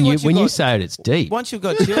man, particularly when you once you've when you got- say it, it's deep. Once you've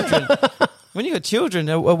got children, when you've got children,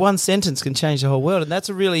 a one sentence can change the whole world, and that's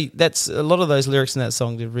a lot of those lyrics in that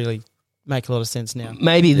song that really make a lot of sense now.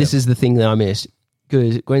 Maybe this is the thing that I missed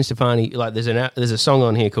because Gwen Stefani, like there's a song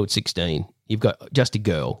on here called 16. You've got Just a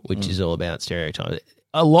Girl, which is all about stereotypes.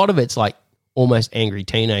 A lot of it's like almost angry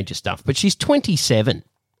teenager stuff, but she's 27,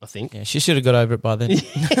 I think. Yeah, she should have got over it by then.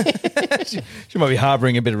 She might be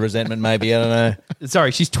harbouring a bit of resentment, maybe. I don't know.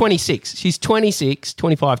 Sorry, she's 26. She's 26,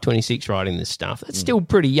 25, 26 writing this stuff. That's still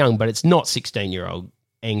pretty young, but it's not 16-year-old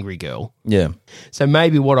angry girl. Yeah. So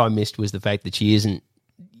maybe what I missed was the fact that she isn't.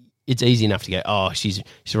 It's easy enough to go, oh, she's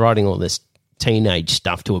writing all this teenage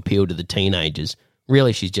stuff to appeal to the teenagers.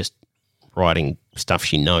 Really, she's just writing stuff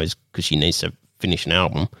she knows because she needs to finish an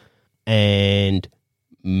album. And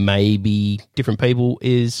maybe Different People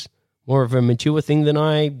is more of a mature thing than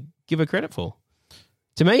I give her credit for.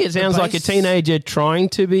 To me, it sounds like a bass- teenager trying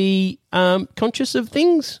to be conscious of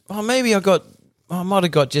things. Oh, maybe I might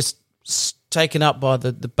have got just taken up by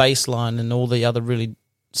the bass line and all the other really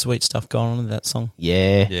sweet stuff going on in that song.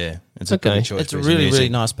 Yeah. Yeah. It's Okay. a good choice. It's a piece of really, music. really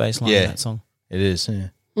nice bass line Yeah. in that song. It is, yeah.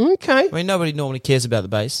 Okay. I mean, nobody normally cares about the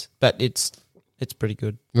bass, but it's pretty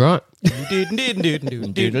good. Right.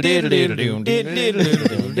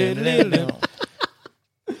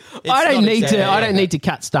 I don't not need exactly- to. I don't need to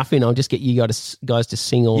cut stuff in. I'll just get you guys to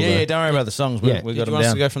sing all Yeah, the. don't worry about the songs. Yeah. We Do got you them want us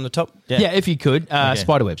down. to go from the top? Yeah, if you could,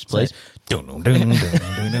 spiderwebs, please.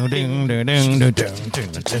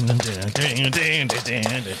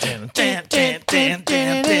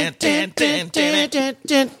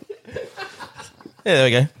 Yeah, there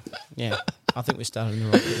we go. Yeah. I think we started in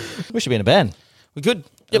the right key. We should be in a band. We're good.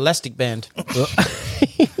 Elastic band.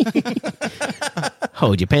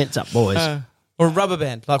 Hold your pants up, boys. Or a rubber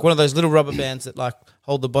band. Like one of those little rubber bands that like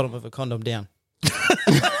hold the bottom of a condom down.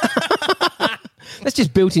 That's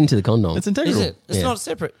just built into the condom. It's integral. Is it? It's Yeah. not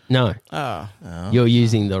separate. No, Oh. you're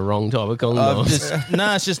using the wrong type of condom.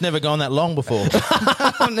 It's just never gone that long before.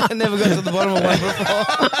 I've never got to the bottom of one before.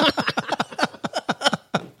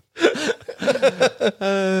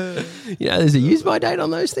 You know, there's a use-by date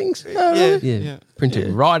on those things. Yeah. Printed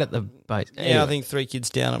right at the base. Yeah, Anyway. I think 3 kids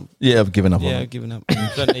down. I'm I've given up on I've given up.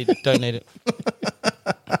 Don't need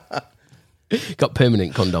it. Got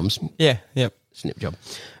permanent condoms. Yeah. Snip job.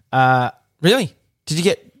 Really?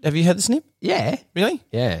 Have you had the snip? Yeah, Really?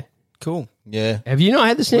 yeah. Cool. Yeah. Have you not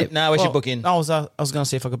had the snip? No, we should book in. I was going to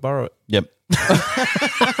see if I could borrow it. Yep.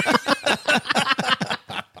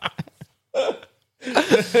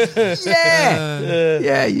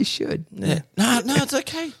 Yeah, you should. Yeah. No, it's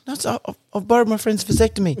okay. No, I've borrowed my friend's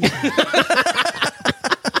vasectomy.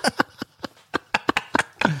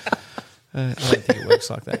 I don't think it works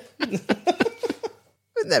like that.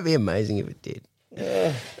 Wouldn't that be amazing if it did?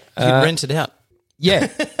 You could rent it out. Yeah.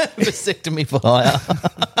 Vasectomy for hire.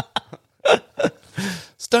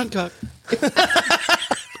 Stunt cock.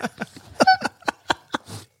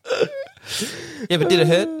 Yeah, but did it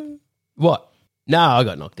hurt? What? No, I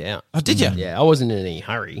got knocked out. Oh, did you? Yeah, I wasn't in any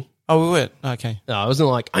hurry. Oh, we weren't. Okay. No, I wasn't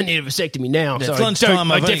like, I need a vasectomy now. Yeah, So it's I lunchtime, I've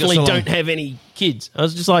only got definitely so long. don't have any kids. I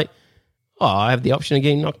was just like, oh, I have the option of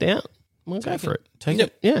getting knocked out. I'm going to go for it. Take Yep.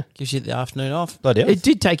 it. Yeah. Gives you the afternoon off Bloody hell. It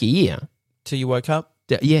did take a year. till you woke up.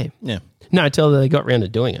 Yeah. Yeah. No, until they got round to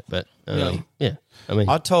doing it. But Really? yeah. I mean,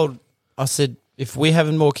 I said, if we're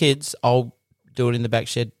having more kids, I'll do it in the back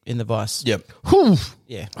shed in the Vice. Yep. whew,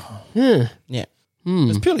 Yeah. yeah. Yeah.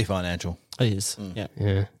 It's purely financial. It is. Yeah.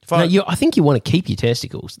 Yeah. If I- No, I think you want to keep your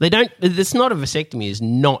testicles. They don't. It's not a vasectomy. Is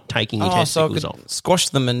not taking your So I testicles could off. squash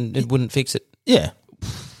them and it wouldn't fix it. Yeah.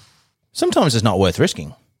 Sometimes it's not worth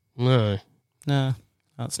risking. No. No,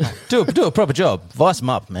 it's not. Do a proper job. Vice them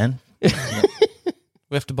up, man. We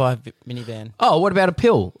have to buy a minivan. Oh, what about a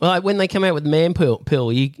pill? Like when they come out with the man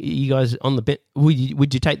pill, you guys on the bit?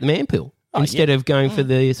 Would you take the man pill instead of going for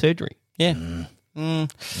the surgery? Yeah.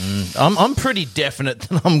 I'm pretty definite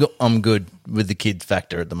that I'm good with the kid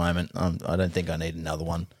factor at the moment. I don't think I need another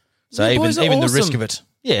one. So You boys are even the risk awesome. of it.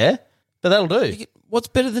 Yeah. But that'll do. What's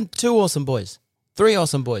better than 2 awesome boys? 3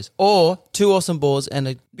 awesome boys, or 2 awesome boys and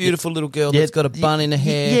a beautiful little girl that's got a bun in her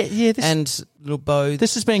hair, yeah, this- and little bow.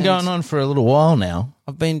 This has been going on for a little while now.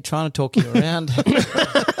 I've been trying to talk you around.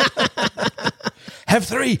 Have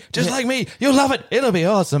 3, just like me. You'll love it. It'll be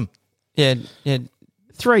awesome. yeah.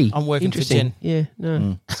 3. I'm working for Interesting. Jen. Yeah.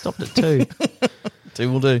 No. Stopped at 2.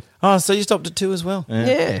 2 will do. Oh, so you stopped at 2 as well?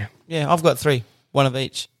 Yeah. Yeah, I've got 3, 1 of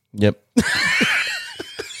each. Yep.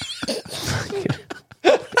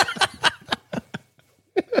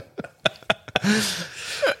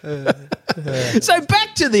 So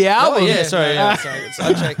back to the album. sorry. I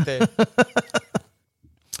checked there.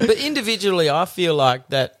 But individually, I feel like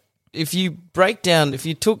that if you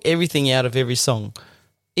took everything out of every song,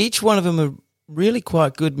 each one of them are really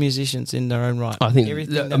quite good musicians in their own right. I think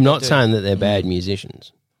Everything that I'm not they do. saying that they're bad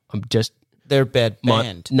musicians. I'm just They're a bad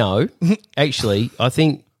band. no. Actually, I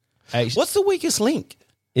think What's the weakest link?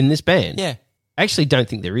 in this band, Yeah. I actually don't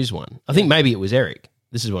think there is one. I think maybe it was Eric.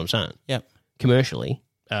 This is what I'm saying. Yeah. Commercially,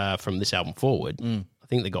 from this album forward, I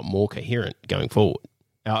think they got more coherent going forward.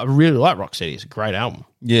 I really like Rocksteady. It's a great album.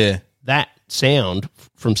 Yeah. That sound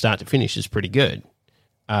from start to finish is pretty good.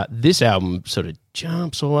 This album sort of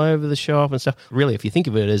jumps all over the shop and stuff. Really, if you think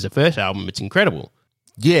of it as a first album, it's incredible.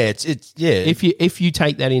 Yeah, it's yeah. If you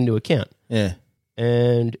take that into account. yeah.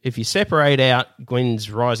 And if you separate out Gwen's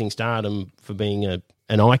rising stardom for being an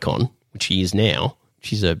icon, which she is now,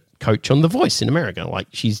 she's a coach on The Voice in America. Like,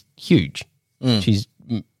 she's huge. She's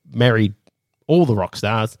married all the rock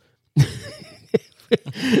stars.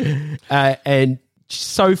 And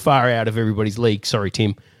so far out of everybody's league, sorry,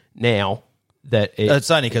 Tim, now that it,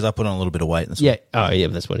 It's only because I put on a little bit of weight. That's yeah, oh, yeah,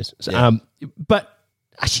 that's what it is. So, but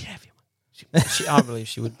I should have you. I believe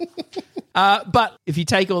she would. But if you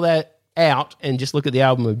take all that out and just look at the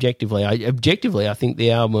album objectively, I think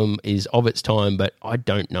the album is of its time, but I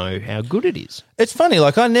don't know how good it is. It's funny,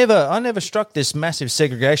 like I never struck this massive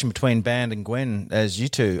segregation between Band and Gwen as you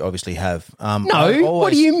two obviously have.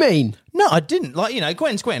 What do you mean? No, I didn't. Like,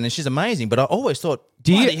 Gwen's Gwen and she's amazing, but I always thought,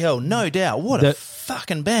 bloody hell, No Doubt, what a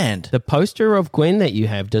fucking band. The poster of Gwen that you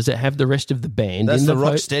have, does it have the rest of the band? That's in the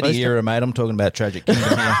poster? Rocksteady era, mate. I'm talking about Tragic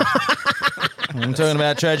Kingdom here. I'm talking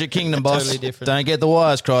about Tragic Kingdom, boss. Totally different. Don't get the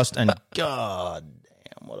wires crossed. And god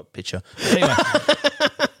damn, what a picture. Anyway,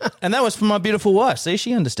 and that was for my beautiful wife. See,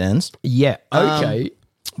 she understands. Yeah, okay.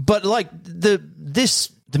 But like the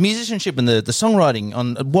musicianship and the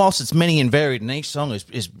songwriting, whilst it's many and varied, and each song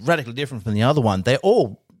is radically different from the other one, they're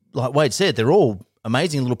all, like Wade said, they're all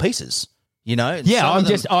amazing little pieces. Yeah,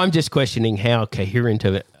 I'm just questioning how coherent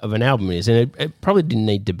of an album is, and it probably didn't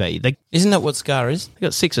need to be. Isn't that what Scar is? They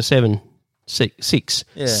got six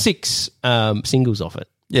singles off it.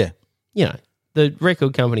 Yeah. The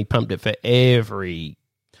record company pumped it for every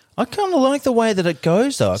I kind of like the way that it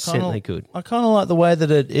goes, though. cent they could. I kind of like the way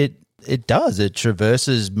that it does. It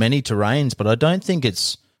traverses many terrains, but I don't think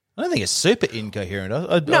it's super incoherent.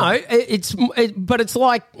 But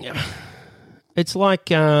it's like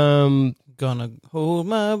Gonna hold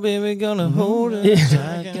my baby, gonna hold her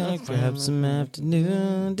tight, gonna grab some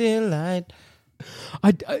afternoon delight.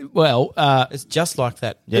 It's just like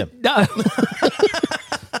that. Yeah. No.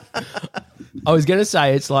 I was going to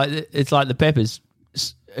say it's like the Peppers'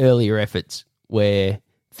 earlier efforts where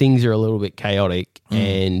things are a little bit chaotic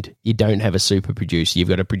and you don't have a super producer. You've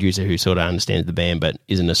got a producer who sort of understands the band but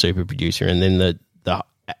isn't a super producer. And then the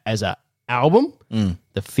as a album,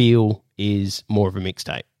 the feel is more of a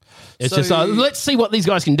mixtape. It's just like, let's see what these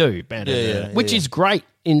guys can do, which is great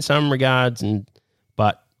in some regards,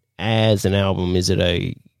 but as an album,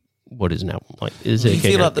 what is an album like? Is Do it you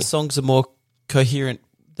feel like the songs are more coherent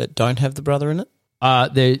that don't have the brother in it?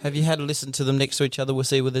 Have you had to listen to them next to each other? We'll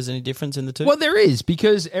see whether there's any difference in the two. Well, there is,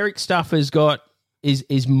 because Eric's stuff is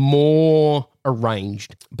more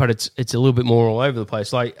arranged, but it's a little bit more all over the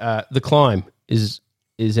place. Like The Climb is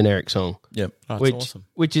an Eric song. Yep. Oh, it's awesome.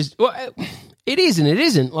 Which is it is and it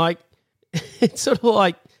isn't. Like it's sort of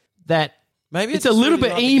like that. Maybe it's a little really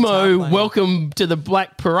bit like the guitar emo, playing. welcome to the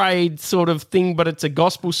Black Parade sort of thing, but it's a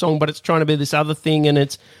gospel song, but it's trying to be this other thing, and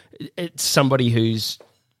it's somebody who's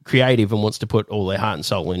creative and wants to put all their heart and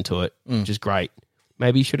soul into it, which is great.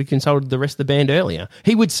 Maybe he should have consulted the rest of the band earlier.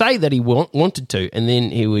 He would say that he wanted to, and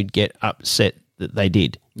then he would get upset that they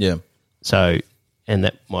did. Yeah. So, and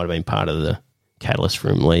that might have been part of the catalyst for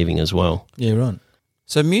him leaving as well. Yeah, right.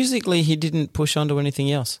 So musically, he didn't push on to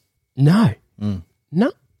anything else. No.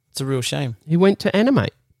 No. It's a real shame. He went to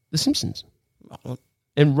animate The Simpsons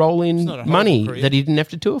and roll in not a horrible money career. that he didn't have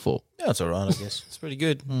to tour for. Yeah, that's all right, I guess. It's pretty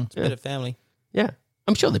good. It's a bit of family. Yeah.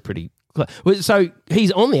 I'm sure they're pretty close. So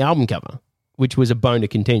he's on the album cover, which was a bone of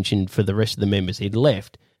contention for the rest of the members. He'd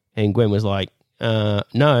left, and Gwen was like,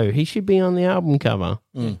 no, he should be on the album cover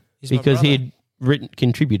He's my because brother. he'd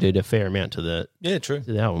contributed a fair amount to the True.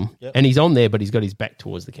 to the album. And he's on there, but he's got his back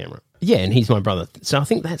towards the camera. Yeah, and he's my brother. So I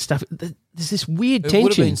think that stuff, there's this weird It would have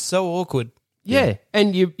tension. been so awkward. Yeah,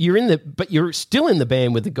 and you're still in the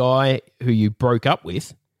band with the guy who you broke up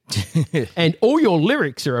with, and all your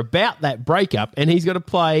lyrics are about that breakup, and he's got to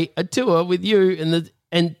play a tour with you,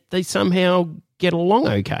 and they somehow get along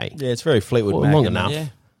okay. Yeah, it's very Fleetwood Well, Mac. long isn't it? enough. Yeah,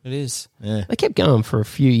 it is. Yeah. They kept going for a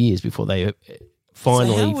few years before they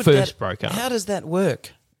finally So how would first that- broke up. How does that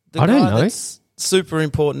work? The I don't guy know. That's super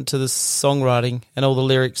important to the songwriting and all the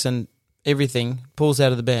lyrics and everything pulls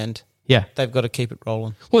out of the band. Yeah. They've got to keep it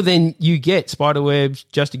rolling. Well, then you get Spiderwebs,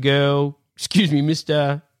 Just a Girl, Excuse Me,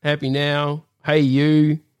 Mister, Happy Now, Hey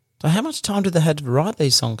You. So how much time did they have to write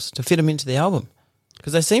these songs to fit them into the album?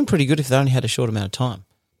 Because they seem pretty good if they only had a short amount of time.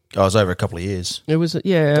 Oh, it was over a couple of years. It was, It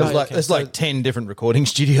was okay, it's so- like 10 different recording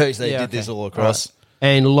studios they Yeah, did okay. this all across.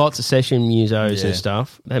 and lots of session musos Yeah. and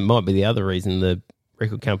stuff. That might be the other reason the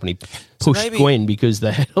record company pushed maybe- Gwen, because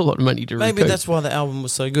they had a lot of money to Maybe recoup. that's why the album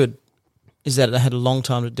was so good, is that they had a long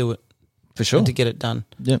time to do it For sure. and to get it done.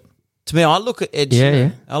 Yep. To me, I look at Ed Yeah, Sheeran.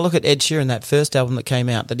 yeah. I look at Ed Sheeran, that first album that came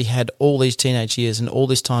out, that he had all these teenage years and all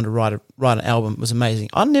this time to write an album. It was amazing.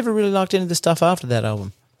 I never really liked any of the stuff after that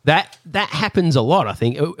album. That happens a lot, I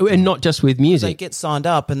think, and not just with They music. get signed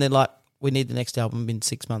up and they're like, we need the next album in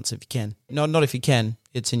 6 months if you can. No, not if you can.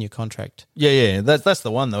 It's in your contract. Yeah. That's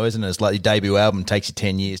the one, though, isn't it? It's like your debut album takes you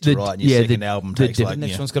 10 years to write, and your second album takes The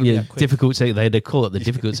next one's got to be out quick. difficult. They call it the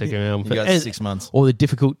difficult second album, You got And- 6 months. or the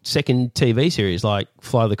difficult second TV series like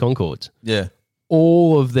Fly the Conchords. Yeah.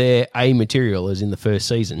 All of their A material is in the first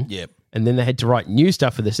season. Yep. And then they had to write new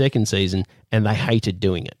stuff for the second season, and they hated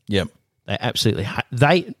doing it. Yep. They absolutely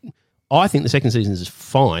I think the second season is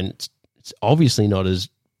fine. It's obviously not as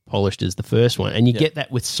polished as the first one, and you get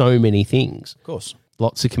that with so many things. Of course.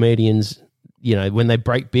 Lots of comedians, you know, when they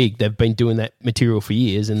break big, they've been doing that material for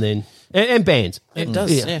years, and then and bands. It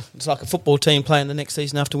does, yeah. It's like a football team playing the next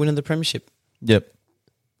season after winning the premiership. Yep.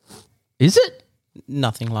 Is it?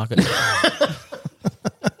 Nothing like it.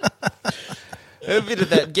 A bit of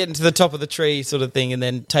that getting to the top of the tree sort of thing and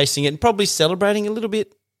then tasting it and probably celebrating a little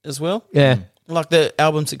bit as well. Yeah. Like the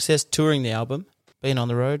album success, touring the album, being on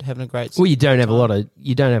the road, having a great Well, you don't have a lot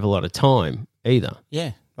of time either.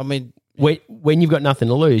 Yeah. I mean, When you've got nothing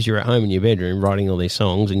to lose, you're at home in your bedroom writing all these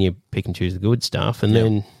songs and you pick and choose the good stuff, and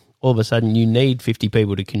then all of a sudden you need 50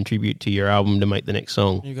 people to contribute to your album to make the next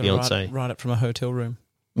song. you've got Beyonce. to write it from a hotel room.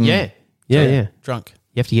 Yeah. Yeah. Drunk.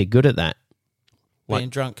 You have to get good at that. Being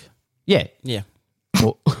drunk. Yeah. Yeah.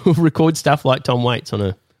 Or record stuff like Tom Waits on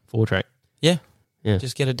a 4-track. Yeah. Yeah.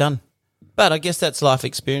 Just get it done. But I guess that's life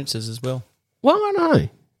experiences as well. Well, I don't know.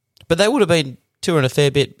 But they would have been touring a fair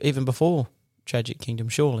bit even before Tragic Kingdom,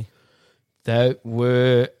 surely. They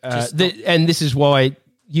were, and this is why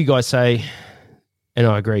you guys say, and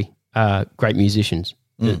I agree, great musicians.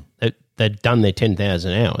 They'd done their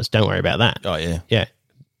 10,000 hours. Don't worry about that. Oh, yeah. Yeah.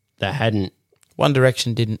 They hadn't. One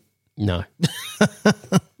Direction didn't. No.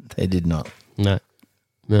 They did not. No.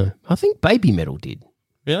 I think Baby Metal did.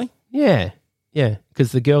 Really? Yeah. Yeah.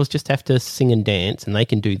 Because the girls just have to sing and dance, and they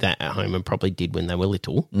can do that at home and probably did when they were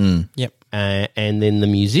little. Yep. And then the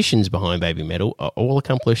musicians behind Baby Metal are all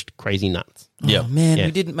accomplished crazy nuts. Oh, man, Yeah.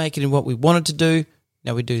 we didn't make it in what we wanted to do.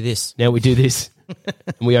 Now we do this. Now we do this,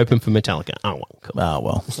 and we open for Metallica. Oh, well, cool. Oh,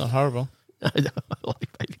 well. It's not horrible. I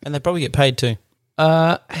like Baby. And they probably get paid too.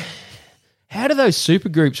 How do those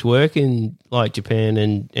supergroups work in like Japan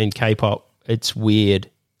and K-pop? It's weird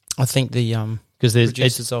I think the because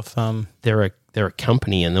producers off... they're a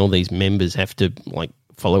company, and all these members have to like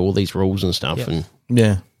follow all these rules and stuff. Yep. And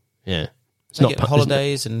Yeah. yeah, it's they not get pu-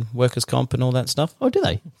 holidays and workers' comp and all that stuff. Oh, do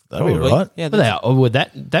they? That'd be Probably. right. Yeah, Well, they are. Oh, well,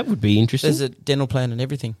 that would be interesting. there's a dental plan and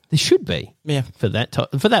everything. There should be Yeah. for that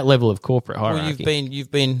for that level of corporate Well, hierarchy.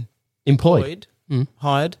 you've been employed.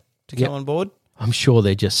 hired to Yep. come on board. I'm sure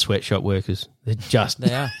they're just sweatshop workers. They're just.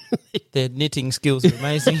 They are. Their knitting skills are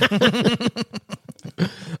amazing.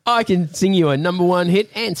 I can sing you a number one hit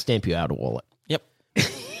and stamp you out a wallet. Yep.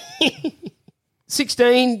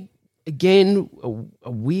 16, again, a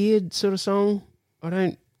weird sort of song. I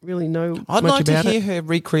don't really know I'd much like to about hear her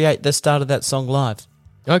recreate the start of that song live.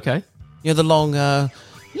 it. Okay. You know, the long, Yeah.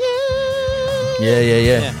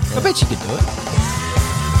 I bet you could do it.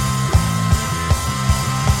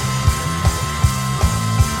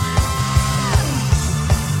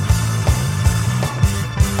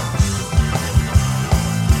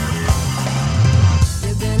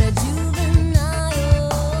 You've been a juvenile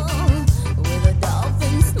with a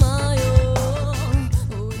dolphin smile.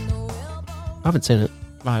 With no elbow. I haven't seen it.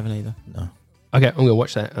 I haven't either. Okay, I'm going to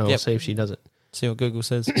watch that and I'll Yep. see if she does it. See what Google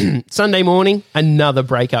says. Sunday Morning, another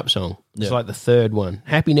breakup song. It's like the third one.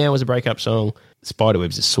 Happy Now is a breakup song.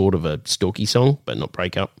 Spiderwebs is sort of a stalky song, but not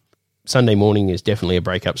breakup. Sunday Morning is definitely a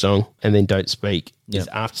breakup song. And then Don't Speak is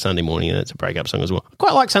after Sunday Morning, and it's a breakup song as well. I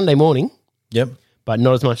quite like Sunday Morning, Yep. but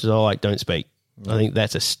not as much as I like Don't Speak. I think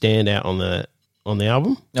that's a standout on the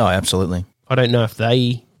album. Oh, absolutely. I don't know if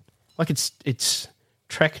they like it's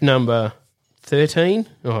track number 13.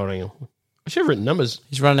 Oh, hang on. I should have written numbers.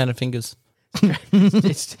 He's running out of fingers.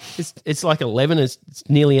 It's like 11. It's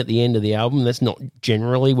nearly at the end of the album. That's not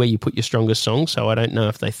generally where you put your strongest song, so I don't know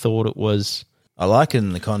if they thought it was. I like it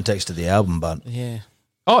in the context of the album, but Yeah.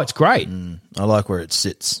 Oh, it's great. I like where it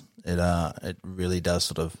sits. It really does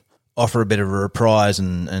sort of offer a bit of a reprise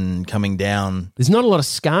and coming down. There's not a lot of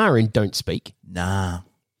ska in Don't Speak. Nah,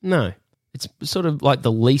 No, it's sort of like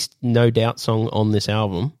the least No Doubt song on this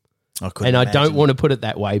album. I couldn't. And I don't imagine. want to put it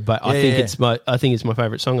that way, but I think Yeah. it's my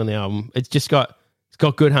favorite song on the album. It's got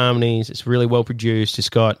good harmonies. It's really well produced. It's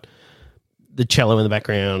got the cello in the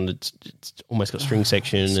background. It's almost got string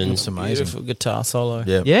section and It's amazing. Beautiful guitar solo.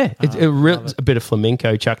 Yeah. yeah, it's a bit of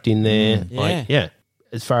flamenco chucked in there. Yeah. Yeah.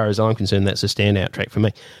 As far as I'm concerned, that's a standout track for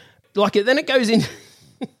me. Like it, then it goes in.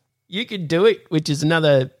 You Can Do It, which is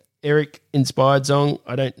another Eric inspired song.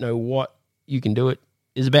 I don't know what You Can Do It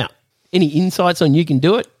is about. Any insights on You Can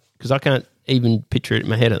Do It? Because I can't even picture it in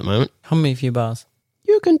my head at the moment. Hum me a few bars.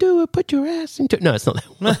 You can do it. Put your ass into it. No, it's not that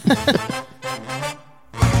one.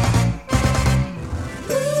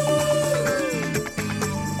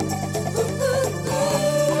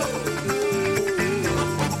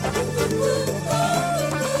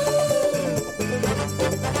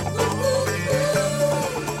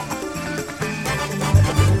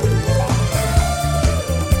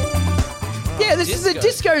 Yeah, this is a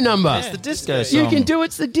disco number. It's the disco You song. can do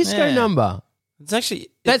it's the disco Yeah. number. It's actually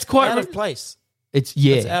That's quite out re- of place. It's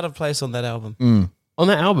It's out of place on that album. on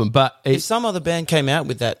that album, but If it's some other band came out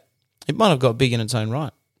with that, it might have got big in its own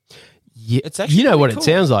right. yeah, it's actually you know what pretty it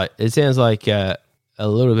cool. sounds like. It sounds like a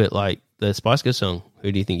little bit like the Spice Girls song.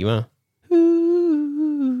 Who do you think you are?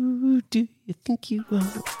 Who do you think you are?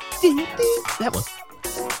 That one.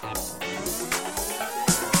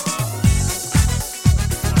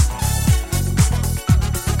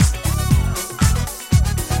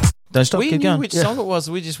 Don't stop. We Keep knew going. which song it was.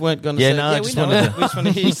 We just weren't going to Yeah, say. no, I we just know wanted it. We just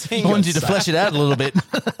wanted to hear you sing. I wanted you to flesh it out a little bit.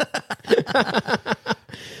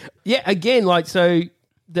 Yeah, again, like so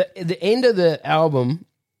the end of the album,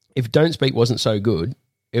 if Don't Speak wasn't so good,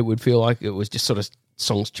 it would feel like it was just sort of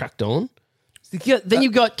songs chucked on. Then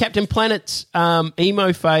you've got Captain Planet's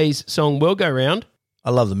emo phase song World Go Round.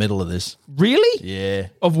 I love the middle of this. Really? Yeah,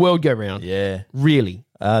 Of World Go Round. yeah, Really?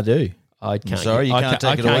 I do. I can't. sorry, you can't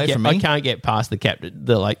take it away get, from me. I can't get past the captain.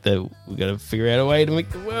 We've got to figure out a way to make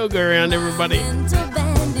the world go round, everybody. Into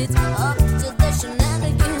bandits, up to the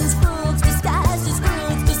shenanigans, crooks disguised as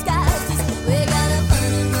crooks disguised as. We gotta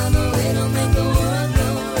find another way to make the world go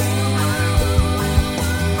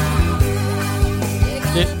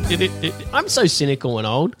round. I'm so cynical and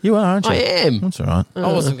old. You are, aren't you? I am. That's all right.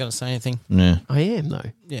 I wasn't going to say anything. Yeah. I am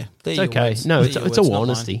though. Yeah, It's okay. No, it's all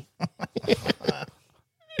honesty.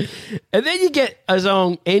 And then you get a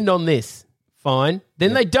song end on this. Fine.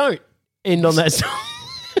 Then they don't end on that song.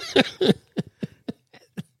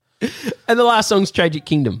 And the last song's Tragic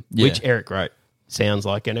Kingdom, Yeah. which Eric wrote. Sounds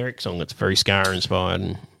like an Eric song. It's very Scar inspired.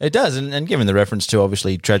 And It does, and given the reference to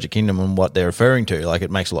obviously Tragic Kingdom and what they're referring to, like it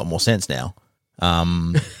makes a lot more sense now.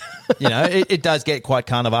 You know, it does get quite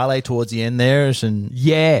Carnivale towards the end there, and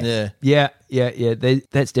yeah.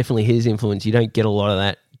 That's definitely his influence. You don't get a lot of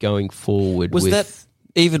that going forward. Was with, that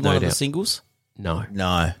even No one of the doubt. singles? No.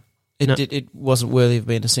 no, It wasn't worthy of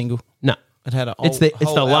being a single. No. It had a whole, It's the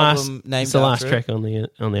whole last album named it's the last after it, track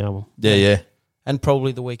on the album. yeah, and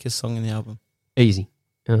probably the weakest song in the album. Easy.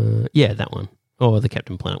 Yeah, that one. Or the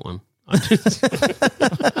Captain Planet one.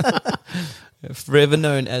 Forever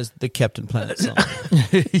known as the Captain Planet song.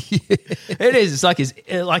 It is. It's like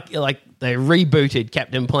they rebooted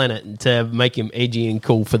Captain Planet to make him edgy and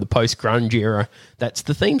cool for the post grunge era. That's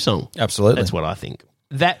the theme song. absolutely. That's what I think.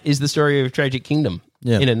 That is the story of Tragic Kingdom.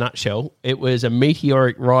 Yeah. In a nutshell, it was a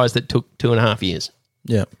meteoric rise that took 2.5 years,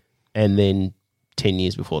 Yeah, and then 10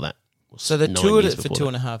 years before that. So they 9 toured years it for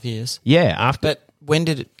before 2.5 years. Yeah, after But when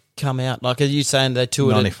did it come out? Like, are you saying they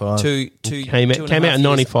toured 95. it came out in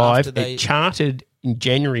 95. They, It charted in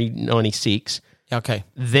January 96. okay.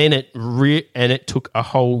 Then it took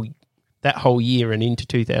that whole year and into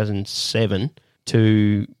 2007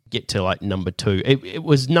 to get to like number 2. It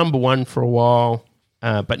was number 1 for a while,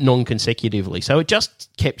 but non-consecutively. So it just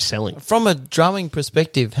kept selling. From a drumming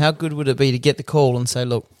perspective, how good would it be to get the call and say,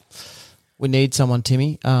 look, we need someone,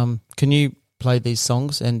 Timmy. Can you play these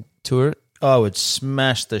songs and tour it? I would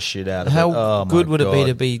smash the shit out of it. How Oh, good my would it be God.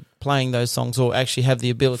 to be playing those songs or actually have the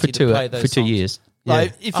ability For to play those for 2 songs? years.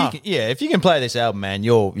 Like if you if you can play this album, man,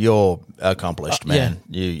 you're accomplished, man.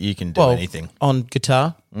 You can do Well, anything. on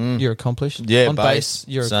guitar, you're accomplished. Yeah, on bass,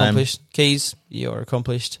 you're same. accomplished. Keys, you're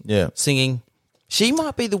accomplished. Yeah. Singing. She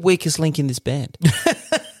might be the weakest link in this band.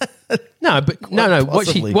 No, but no.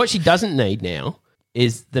 possibly. What she doesn't need now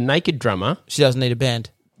is the naked drummer. She doesn't need a band.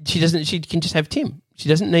 She doesn't. She can just have Tim. She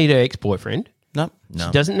doesn't need her ex-boyfriend. No. She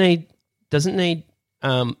doesn't need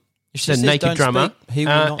If she the says naked don't drummer. speak, he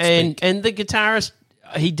will not and speak. and the guitarist.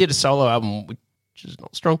 He did a solo album, which is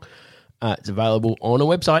not strong. It's available on a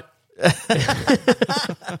website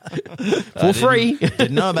for free.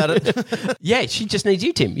 Didn't know about it. Yeah, she just needs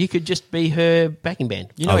you, Tim. You could just be her backing band.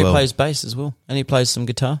 You know I he will. plays bass as well, and he plays some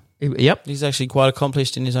guitar. Yep. He's actually quite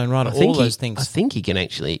accomplished in his own right. All those things. I think he can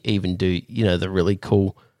actually even do, the really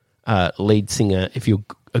cool lead singer. If you're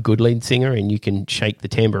a good lead singer and you can shake the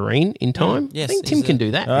tambourine in time, yes, I think Tim he's can a-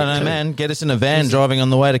 do that. I know, too. man. Get us in a van driving on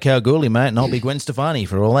the way to Kalgoorlie, mate, and I'll be Gwen Stefani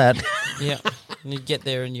for all that. Yeah, and you get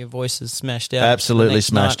there and your voice is smashed out. Absolutely the next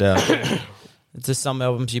smashed night. out. It's just some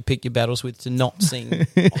albums you pick your battles with to not sing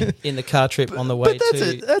in the car trip on the way But that's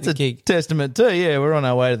to a the gig. testament too. Yeah, we're on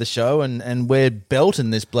our way to the show and we're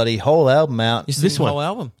belting this bloody whole album out. You sing This the one. whole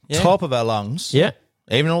album. Yeah. Top of our lungs. Yeah.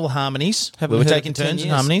 Even all the harmonies. Haven't we were heard it taking for 10 turns in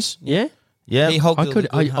years. harmonies. Yeah. Yeah. He hogged I all the good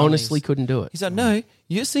honestly harmonies. couldn't do it. He's like, no,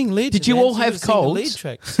 you sing lead. Did to you dance, all have sing the lead colds?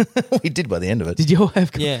 tracks. we did by the end of it. Did you all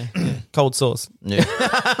have? yeah, cold sauce. Yeah.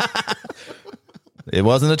 It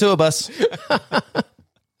wasn't a tour bus.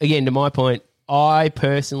 Again, to my point, I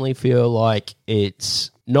personally feel like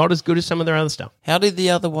it's not as good as some of their other stuff. How did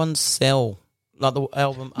the other ones sell? Like the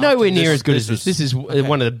album. Nowhere after near as good as this this. This is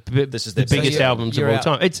one of the This is the their biggest best albums of you're all out-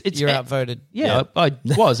 time. It's You're outvoted. Yeah, I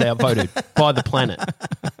was outvoted by the planet.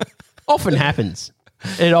 Often happens.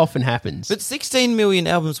 It often happens. But 16 million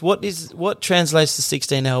albums. What translates to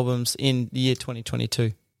 16 albums in the year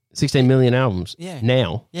 2022? 16 million albums. Yeah.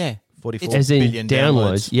 Now, Yeah. 44 as in billion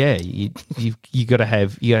downloads. Yeah, you got to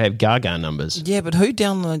have Gaga numbers. Yeah, but who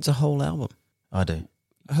downloads a whole album? I do.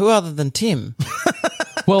 Who other than Tim?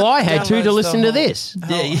 Well, I had to Downloads the listen to whole- this.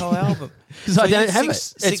 Whole album. 'Cause I don't have it.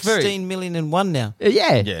 It's It's very- 16 million and one now.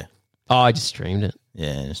 Yeah. Yeah. Oh, I just streamed it.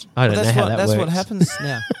 Yeah. I don't know how that that's works. what happens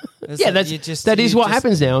now. Yeah, that is what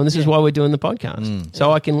happens now, and this is why we're doing the podcast. Mm.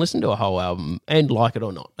 So I can listen to a whole album and like it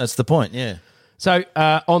or not. That's the point, yeah. So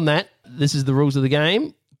on that, this is the rules of the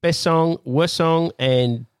game. Best song, worst song,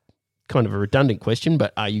 and kind of a redundant question,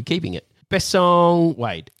 but are you keeping it? Best song,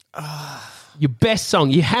 Wade. Your best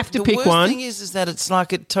song. You have to The pick worst one. thing is that it's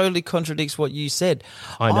like it totally contradicts what you said.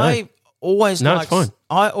 I know. I always No, like it's fine.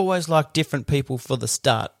 I always like different people for the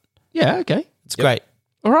start. Yeah, okay. It's great.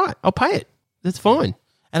 All right, I'll pay it. That's fine.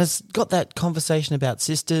 And it's got that conversation about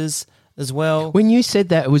sisters as well. When you said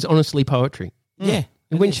that, it was honestly poetry. Yeah.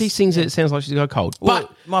 And when she sings it, it sounds like she's got a cold. Well,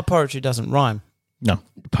 But my poetry doesn't rhyme. No.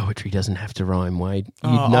 poetry doesn't have to rhyme, Wade.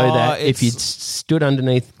 You'd know that if it's- you'd stood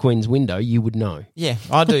underneath Queen's window, you would know. Yeah,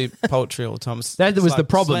 I do poetry all the time. That was It's the like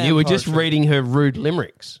problem. slam You were just poetry. reading her rude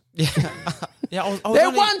limericks. Yeah, I was There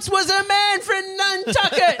only, once was a man from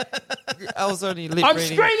Nantucket. I was only lip I'm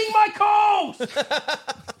reading. screening my calls.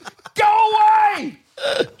 Go away.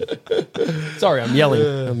 Sorry, I'm yelling.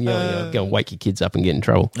 I'm going to wake your kids up and get in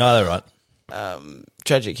trouble. Oh, they're right.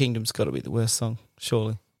 Tragic Kingdom's got to be the worst song,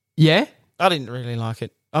 surely. Yeah? I didn't really like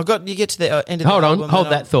it. You get to the end of Hold the on. album Hold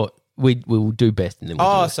and that thought. We will do best and then we'll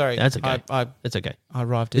do Oh, it. sorry. That's okay. I That's okay.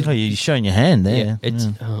 arrived Oh, at you're showing your hand there. Yeah. It's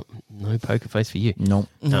no poker face for you. No.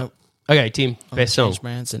 No. Okay, Tim. Best song. Change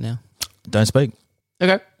my answer now. Don't speak.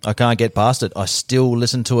 Okay. I can't get past it. I still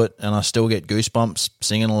listen to it and I still get goosebumps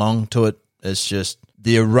singing along to it. It's just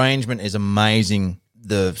the arrangement is amazing.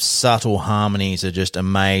 The subtle harmonies are just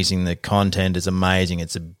amazing. The content is amazing.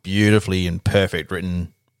 It's a beautifully and perfect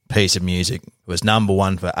written piece of music. It was number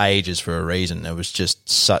one for ages for a reason. It was just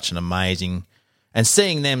such an amazing, and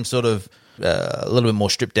seeing them sort of a little bit more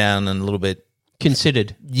stripped down and a little bit,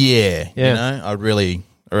 Considered. yeah. Yeah. You know, I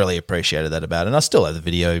really appreciated that about it. And I still have the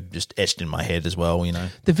video just etched in my head as well, you know.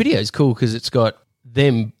 The video is cool because it's got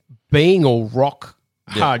them being all rock,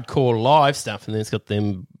 hardcore live stuff, and then it's got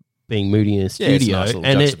them being moody in a Yeah, it's a studio. nice little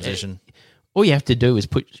and juxtaposition. all you have to do is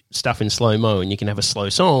put stuff in slow mo, and you can have a slow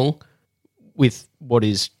song with what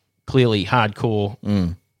is clearly hardcore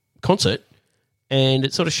concert, and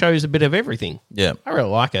it sort of shows a bit of everything. Yeah. I really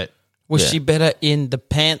like it. Was Yeah. she better in the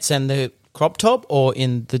pants and the crop top or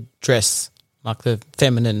in the dress, like the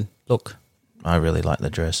feminine look? I really like the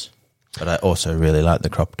dress, but I also really like the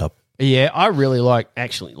crop top. Yeah, I really like.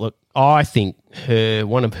 Actually, look, I think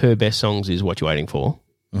one of her best songs is "What You Waiting For,"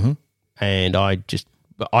 and I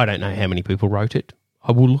don't know how many people wrote it.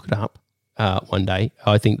 I will look it up one day.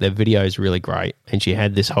 I think the video is really great, and she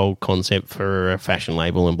had this whole concept for a fashion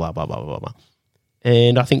label and blah blah blah blah blah.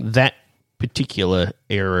 And I think that particular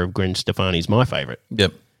era of Gwen Stefani is my favourite.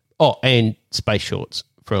 Yep. Oh, and Space Shorts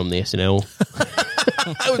from the SNL.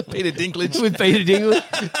 With Peter Dinklage. With Peter Dinklage.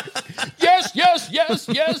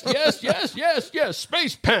 yes,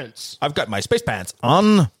 Space Pants. I've got my space pants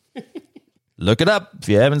on. Look it up. If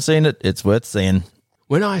you haven't seen it, it's worth seeing.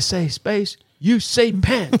 When I say space, you say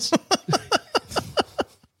pants.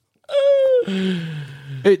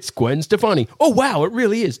 It's Gwen Stefani. Oh, wow, it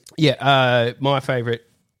really is. Yeah, my favourite.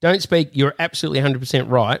 Don't Speak, you're absolutely 100%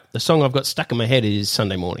 right. The song I've got stuck in my head is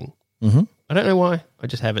Sunday Morning. Mm-hmm. I don't know why. I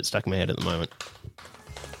just have it stuck in my head at the moment.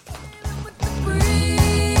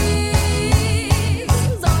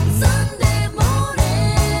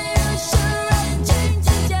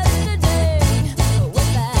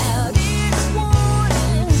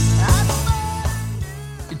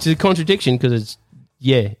 It's a contradiction because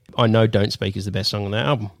it's, I know Don't Speak is the best song on that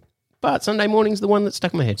album. But Sunday Morning's the one that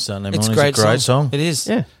stuck in my head. Sunday It's morning's a great, a great song. It is.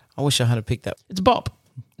 Yeah. I wish I had picked that. It's a bop.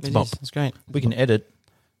 It's bop. It's great. We can edit.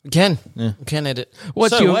 We can. We can edit.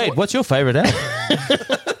 What's What's your favourite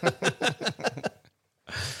album?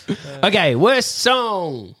 Okay, worst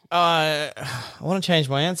song. I want to change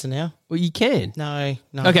my answer now. Well, you can. No.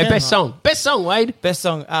 Okay, best song. Best song, Wade. Best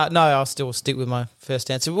song. No, I'll still stick with my first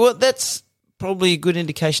answer. Well, that's probably a good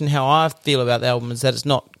indication how I feel about the album is that it's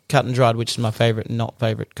not cut and dried, which is my favourite and not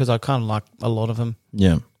favourite, because I kind of like a lot of them.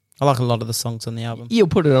 Yeah. I like a lot of the songs on the album. You'll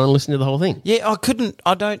put it on and listen to the whole thing. Yeah,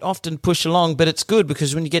 I don't often push along, but it's good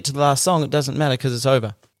because when you get to the last song, it doesn't matter because it's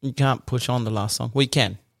over. You can't push on the last song. We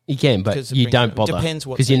can. You can, but Because it you brings- don't bother depends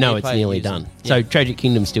what because you know CD it's player nearly you're done. using. So Yeah. Tragic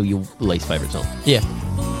Kingdom's still your least favourite song. Yeah.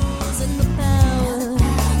 In the power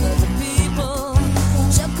of the people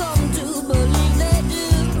shall come to believe they do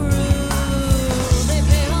prove. They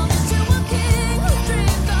belong to a king whose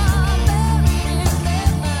dreams are buried in their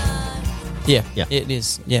mind. Yeah. Yeah. It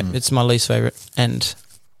is. Yeah. It's my least favourite and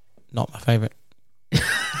not my favourite.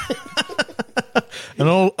 And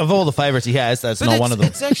of all the favourites he has, that's But not one of them.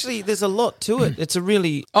 It's actually, there's a lot to it. It's a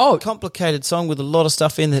really Oh. complicated song with a lot of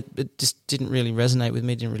stuff in that it just didn't really resonate with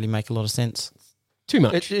me, didn't really make a lot of sense. Too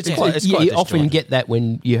much. It's quite you often disjointed. get that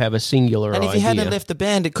when you have a singular And if idea, you hadn't left the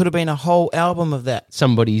band, it could have been a whole album of that.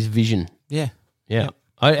 somebody's vision. Yeah. Yeah.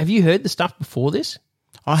 Have you heard the stuff before this?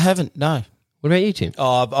 I haven't, no. What about you, Tim?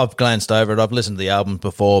 Oh, I've glanced over it. I've listened to the albums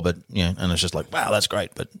before, but and it's just like, wow, that's great,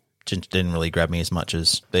 but it didn't really grab me as much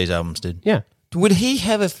as these albums did. Yeah. Would he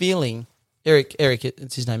have a feeling, Eric,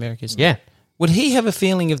 it's his name, Eric, isn't it? Yeah. Would he have a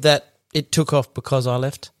feeling of that it took off because I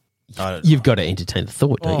left? I don't- You've got to entertain the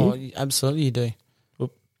thought, don't Oh, you? absolutely you do.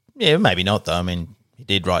 yeah, maybe not though. I mean, he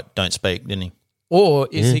did write "Don't Speak," didn't he? Or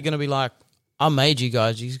is he going to be like, I made you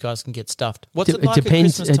guys can get stuffed. What's it It like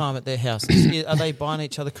depends. at Christmas time at their house? Are they buying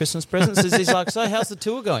each other Christmas presents? Is he like, so how's the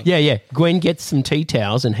tour going? Yeah, yeah. Gwen gets some tea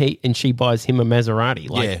towels and she buys him a Maserati.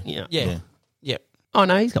 Like, Yeah. Yeah. Yeah. Oh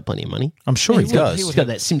no, he's got plenty of money. I'm sure he would- does. he He's got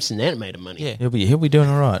that Simpson animator money. Yeah. He'll be doing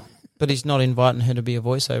all right. But he's not inviting her to be a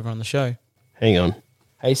voiceover on the show. Hang on.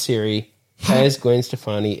 Hey Siri, has Gwen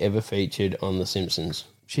Stefani ever featured on The Simpsons?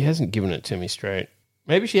 She hasn't given it to me straight.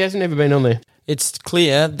 Maybe she hasn't ever been on there. It's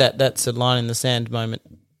clear that that's a line in the sand moment.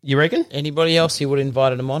 You reckon? Anybody else, he would have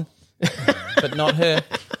invited him on, but not her.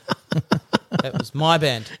 That was my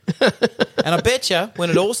band. And I bet you, when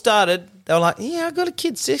it all started, they were like, yeah, I got a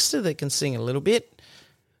kid sister that can sing a little bit.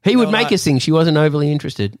 He would No, make like- her sing. She wasn't overly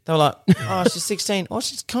interested. They were like, oh, she's 16. Oh,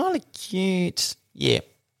 she's kind of cute. Yeah.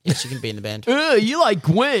 Yeah, she can be in the band. You like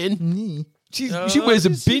Gwen? She wears a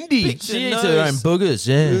bindi. picks She her eats her own nose.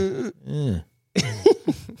 boogers, yeah.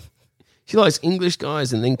 She likes English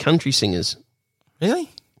guys and then country singers. Really?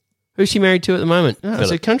 Who's she married to at the moment? Oh, it's a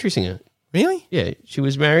Philip. country singer. Really? Yeah, she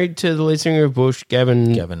was married to the lead singer of Bush,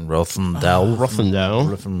 Gavin Gavin Rothendale.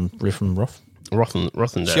 Rothendale.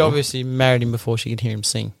 Rothendale. She obviously married him before she could hear him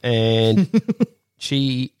sing. And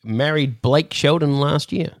she married Blake Sheldon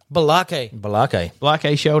last year. Balake. Balake. Blake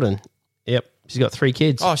A. Sheldon. Yep. She's got 3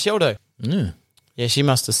 kids. Oh, Sheldo. Yeah. Yeah, she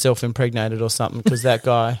must have self-impregnated or something because that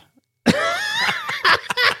guy.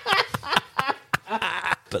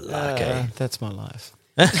 Balake. That's my life.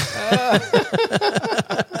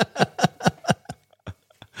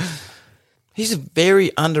 He's a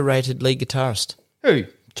very underrated lead guitarist. Who?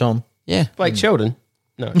 Tom. Yeah. Blake Sheldon?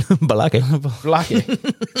 No. Balake. Blake.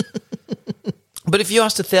 But if you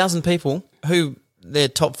asked 1,000 people who their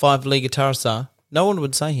top 5 lead guitarists are, no one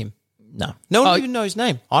would say him. No. No one Oh. even knows his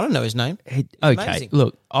name. I don't know his name. Okay, Amazing.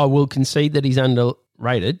 look, I will concede that he's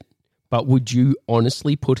underrated, but would you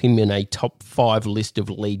honestly put him in a top 5 list of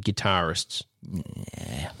lead guitarists?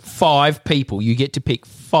 Yeah. 5 people. You get to pick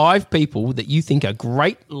 5 people that you think are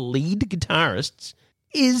great lead guitarists.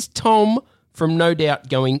 Is Tom from No Doubt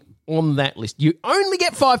going on that list? You only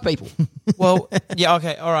get 5 people. Well, yeah,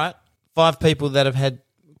 okay, all right. 5 people that have had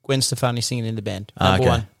Gwen Stefani singing in the band. Number Okay.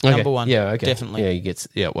 one. Okay. Number one. Yeah, okay. Definitely. Yeah, he gets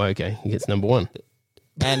he gets number 1.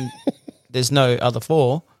 And there's no other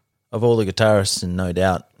 4. Of all the guitarists, and no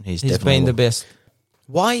doubt, he's He's definitely been the best.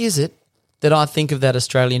 Why is it that I think of that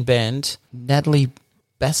Australian band, Natalie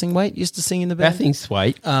Bassingthwaighte used to sing in the band?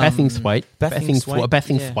 Bathingthwaite. Bathingthwaite,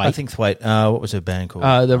 Bathingthwaite. I think. Wait, what was her band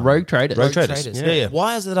called? The Rogue Traders. Rogue Traders. Yeah.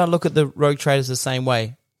 Why is it I look at the Rogue Traders the same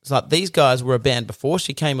way? It's like these guys were a band before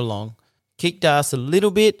she came along, kicked ass a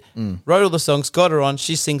little bit, wrote all the songs, got her on,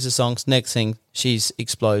 she sings the songs, next thing she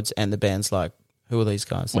explodes and the band's like, who are these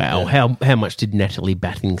guys? Wow, how much did Natalie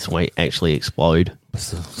Bathingthwaite actually explode?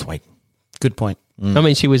 Sweet. Good point. I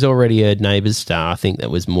mean, she was already a Neighbours star. I think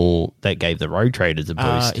that gave the Road Traders a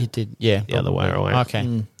boost. It did, yeah. The other way around. Okay.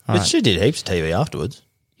 All But right. she did heaps of TV afterwards.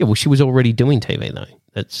 Yeah, well, she was already doing TV though.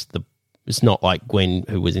 It's not like Gwen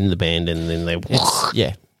who was in the band and then they.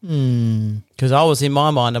 Yeah. Because I was in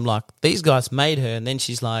my mind, I'm like, these guys made her, and then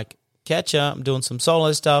she's like, catch up, I'm doing some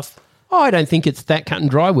solo stuff. Oh, I don't think it's that cut and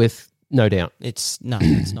dry with No Doubt. It's not.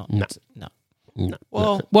 No. No. No.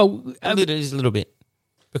 Well, well, It is a little bit.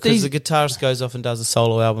 Because These- the guitarist goes off and does a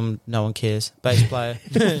solo album, no one cares. Bass player.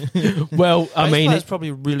 well, I Bass mean, player's probably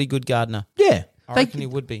a really good gardener. Yeah. I They- reckon he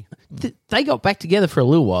would be. they got back together for a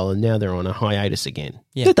little while and now they're on a hiatus again.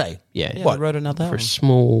 Yeah. Did they? Yeah. Yeah, What? they wrote another For a album.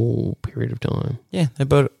 small period of time. Yeah, they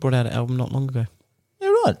brought out an album not long ago. Yeah,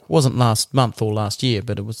 right. It wasn't last month or last year,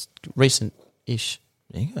 but it was recent-ish.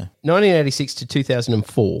 There you go. 1986 to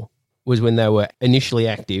 2004 was when they were initially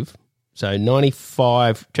active. So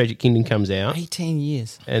 95, Tragic Kingdom comes out, 18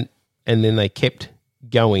 years. and then they kept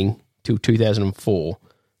going till 2004.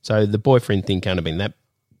 So the boyfriend thing can't have been that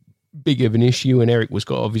big of an issue, and Eric was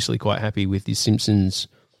obviously quite happy with his Simpsons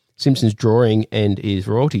drawing and his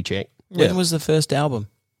royalty check. When was the first album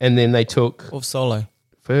And then they took of solo?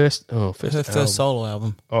 her Her first album. solo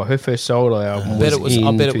album. Oh, her first solo album bet was it was- in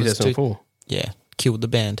I bet it was 2004. Yeah, killed the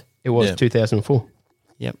band. It was Yeah. 2004.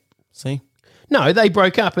 Yep. See? No, they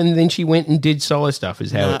broke up, and then she went and did solo stuff.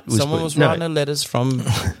 Is how Nah, it was. someone put. was No. writing her letters from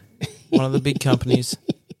one of the big companies.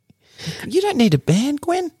 You don't need a band,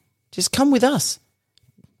 Gwen. Just come with us.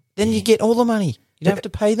 Then you get all the money. You don't have to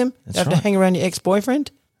pay them. You don't have to right. hang around your ex-boyfriend.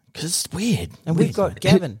 Because it's weird. And we've got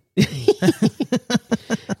Gavin.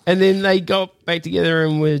 And then they got back together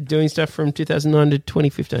and were doing stuff from 2009 to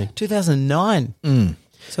 2015. 2009.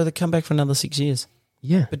 So they come back for another 6 years.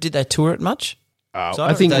 Yeah. But did they tour it much? So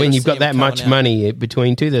I think don't when see you've got them that coming much out. money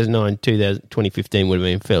between 2009 and 2015 would have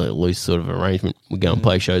been a fairly loose sort of arrangement. We go and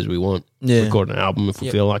play shows we want, Yeah. record an album if we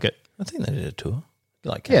Yep. feel like it. I think they did a tour.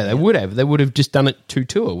 Like Yeah, they would have. They would have just done it to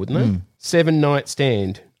tour, wouldn't they? 7-night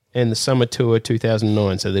stand and the summer tour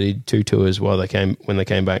 2009. So they did 2 tours when they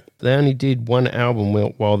came back. They only did 1 album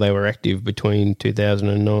while they were active between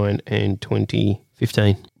 2009 and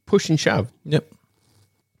 2015. Push and shove. Yep.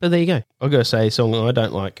 But there you go. I've got to say a song I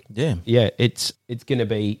don't like. Yeah. Yeah, it's gonna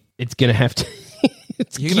have to.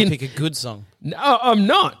 You're going to pick a good song. No, I'm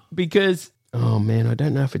not, because oh man, I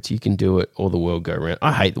don't know if it's You Can Do It or The World Go Round.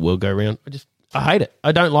 I hate The World Go Round. I hate it.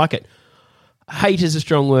 I don't like it. Hate is a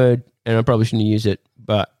strong word, and I probably shouldn't use it,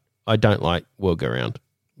 but I don't like World Go Round.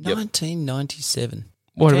 1997.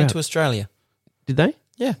 What Came about? to Australia. Did they?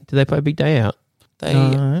 Yeah. Did they play Big Day Out?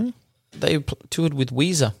 They toured with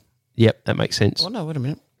Weezer. Yep, that makes sense. Oh, no, wait a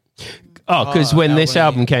minute. Oh, because when this Albany.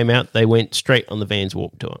 album came out, they went straight on the Vans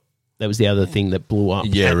Warped Tour. That was the other thing that blew up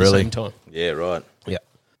Yeah, at really. the same time. Yeah, right. Yeah.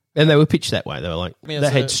 And they were pitched that way. They were like, Yeah, they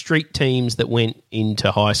so- had street teams that went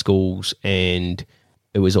into high schools, and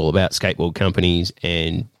it was all about skateboard companies,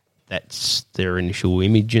 and that's their initial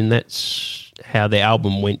image, and that's how the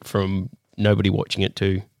album went from nobody watching it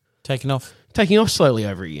to Taken off. taking off slowly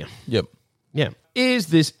over a year. Yep. Yeah. Is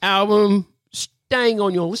this album staying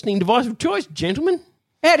on your listening device of choice, gentlemen?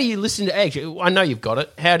 How do you listen to... Actually, I know you've got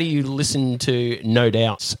it. How do you listen to No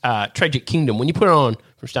Doubt's Tragic Kingdom when you put it on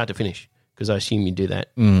from start to finish? Because I assume you do that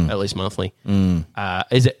at least monthly.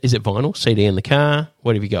 Is it vinyl, CD in the car?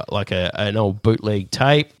 What have you got? Like an old bootleg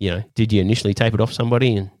tape? You know, did you initially tape it off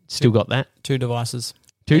somebody and still got that? 2 devices.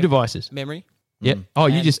 2 devices. Memory. Yep. Oh,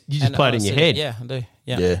 you And- just and play it in your CD. head. Yeah, I do.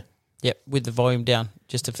 Yeah. Yeah. Yep, with the volume down,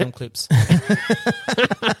 just to film clips.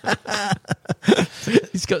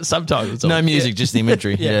 He's got subtitles on. No music, just the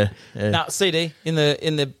imagery. Yeah. Yeah. No, CD in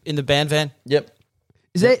the band van. Yep.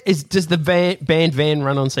 Does the band van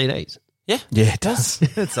run on CDs? Yeah. Yeah, it does.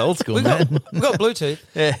 It's old school, We've man. got Bluetooth.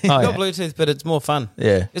 Yeah. We've got yeah. Bluetooth, but it's more fun.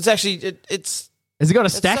 Yeah. It's actually it's Has it got a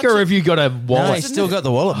stacker, such or a- have you got a No, wallet? he's still got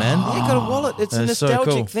the wallet, man. you got a wallet. It's a That's so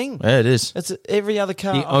nostalgic cool. thing. Yeah, it is. It's every other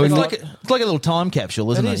car. The I've only- got- It's like a little time capsule,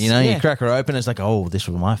 isn't It it? is, You know, yeah. you crack her open, it's like, oh, this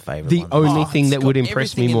was my favourite The one. only Oh, thing it's that would got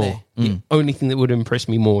impress me everything in more, there. the only thing that would impress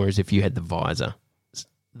me more is if you had the visor.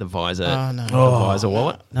 The visor. Oh, no. The visor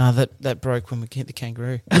wallet. No, that broke when we hit the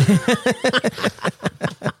kangaroo.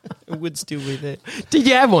 It would still be there. Did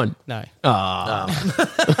you have one? No, Ah,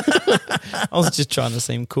 I was just trying to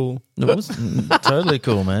seem cool. It was totally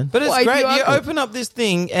cool, man. But it's Why do great. you You open- open up this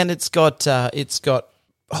thing and it's got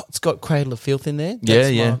Cradle of Filth in there. Yeah,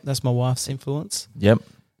 That's yeah. That's my wife's influence. Yep.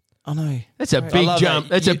 I know. that's a I big love jump.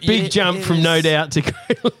 that. That's a big jump it from No is. Doubt to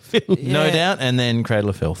Cradle of Filth. No Yeah. doubt. And then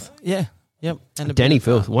Cradle of Filth. Yeah. Yep. And a Danny bit of-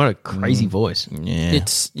 Filth, what a crazy voice. Yeah.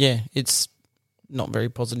 It's not very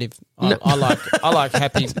positive. No. I like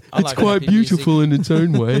happy. I like happy in its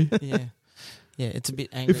own way. music. Yeah. Yeah, it's a bit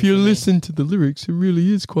angry. If you for me. listen to the lyrics, it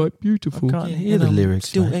really is quite beautiful. can't Yeah, hear and the I'm lyrics,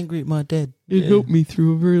 Still mate. angry at my dad. It helped me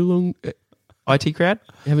through a very long... IT Crowd?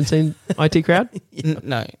 You haven't seen IT Crowd?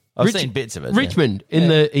 No. I've Rich- seen bits of it. yeah. Richmond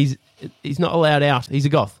he's not allowed out. He's a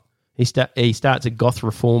goth. He starts a goth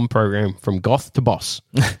reform program from goth to boss.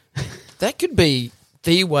 That could be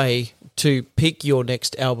the way to pick your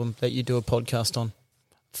next album that you do a podcast on.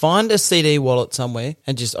 Find a CD wallet somewhere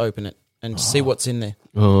and just open it and see what's in there.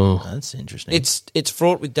 Oh, That's interesting. It's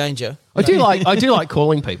fraught with danger. I do like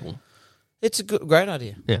calling people. It's a great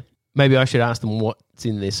idea. Yeah, maybe I should ask them what's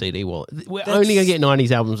in their CD wallet. We're That's- only gonna get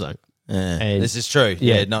 90s albums though. Yeah. and- This is true.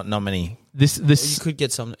 Yeah. Yeah, not many. This You could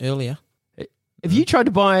get some earlier. Have you tried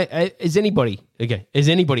to buy? Has anybody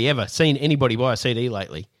ever seen anybody buy a CD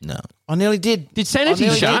lately? No. I nearly did. Did Sanity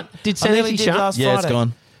shut? Did Sanity shut? last Yeah, Friday. it's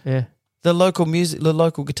gone. Yeah. The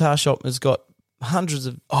local guitar shop has got hundreds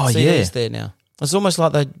of Oh, CDs yeah. there now. It's almost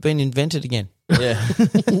like they've been invented again. Yeah.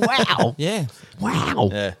 Wow. Yeah. Wow.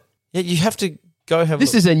 Yeah. Yeah, you have to go have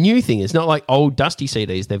This a look. is a new thing. It's not like old dusty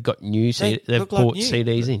CDs. They've got new They they've look like bought new.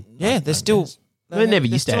 CDs in. Yeah, they're still... They never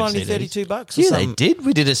they're used to still have only CDs. $32 or Yeah, something. they did.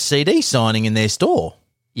 We did a CD signing in their store.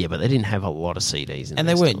 Yeah, but they didn't have a lot of CDs in And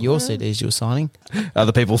their they weren't store. your CDs you were signing.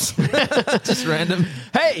 Other people's. Just random.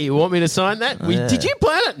 Hey, you want me to sign that? Did you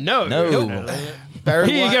plan it? No. No. Barry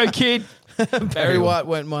Here you White, go, kid. Barry White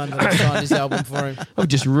won't mind that I signed his album for him. I've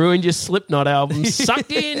just ruined your Slipknot album.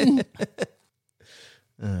 Sucked in.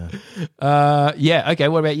 Yeah. Okay.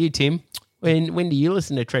 What about you, Tim? When do you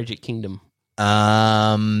listen to Tragic Kingdom?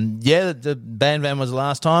 Yeah, the Band Van was the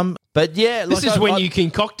last time. But yeah, This is when you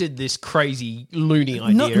concocted this crazy loony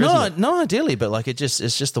idea, isn't it? not ideally, but like it's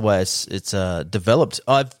just the way it's developed.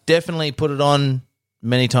 I've definitely put it on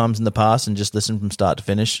many times in the past and just listened from start to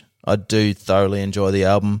finish. I do thoroughly enjoy the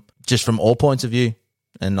album, just from all points of view,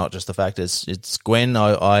 and not just the fact it's Gwen.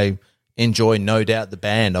 I enjoy, no doubt, the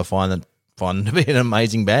band. I find them to be an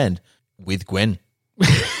amazing band with Gwen.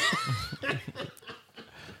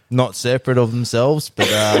 Not separate of themselves, but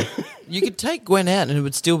You could take Gwen out and it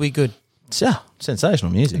would still be good. yeah,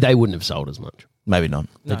 sensational music. They wouldn't have sold as much. Maybe not.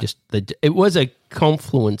 It was a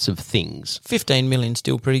confluence of things. 15 million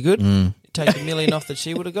still pretty good. Take $1 million off that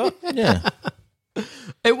she would have got. Yeah.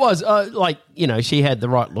 It was she had the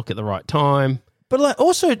right look at the right time. But like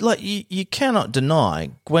also like you cannot deny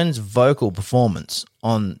Gwen's vocal performance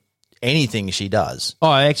on anything she does. Oh,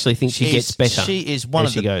 I actually think she gets better. She is one as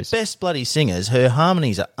of she the goes. best bloody singers. Her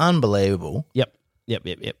harmonies are unbelievable. Yep.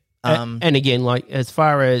 And again, like as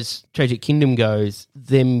far as Tragic Kingdom goes,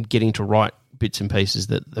 them getting to write bits and pieces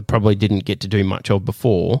that they probably didn't get to do much of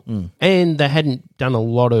before, and they hadn't done a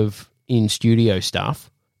lot of in-studio stuff.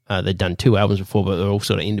 They'd done 2 albums before, but they're all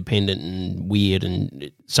sort of independent and weird.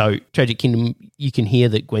 And so Tragic Kingdom, you can hear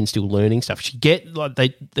that Gwen's still learning stuff. She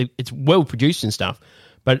it's well produced and stuff,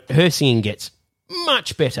 but her singing gets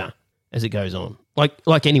much better as it goes on,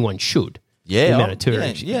 like anyone should. Yeah, the amount of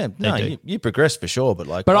touring. yeah. they No, do. you progress for sure, but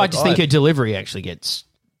like, But I just think her delivery actually gets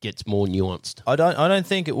more nuanced. I don't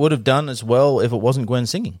think it would have done as well if it wasn't Gwen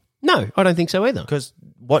singing, No, I don't think so either. because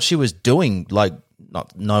what she was doing, like,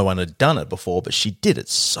 no one had done it before, but she did it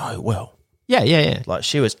so well. Yeah. Like,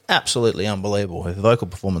 she was absolutely unbelievable. Her vocal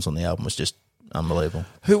performance on the album was just unbelievable.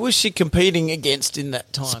 Who was she competing against in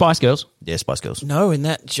that time? Spice Girls. Yeah, Spice Girls. No, in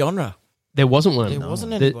that genre. There wasn't one. There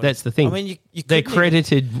wasn't Th- anybody. That's the thing. I mean, you they're couldn't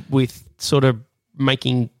credited with sort of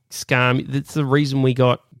making ska. That's the reason we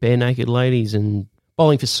got Bare Naked Ladies and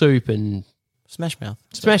Bowling for Soup and Smash Mouth.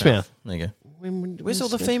 Smash Mouth. There you go. Where's all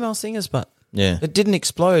the female singers? But Yeah. it didn't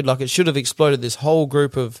explode like it should have exploded. This whole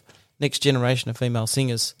group of next generation of female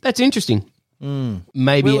singers. That's interesting. Maybe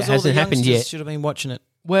Where it was all hasn't the happened youngsters yet. Should have been watching it.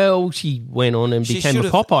 Well, she went on and She became should a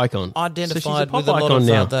have pop icon. Identified pop with a lot icon of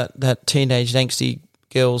now. that teenage angsty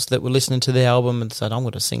girls that were listening to the album and said, "I'm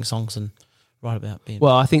going to sing songs and write about being."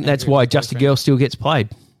 Well, I think that's angry why with Just a boyfriend." Girl still gets played.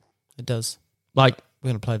 It does. Like We're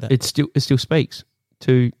going to play that. it still speaks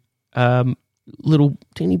to little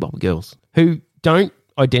teeny bopper girls who don't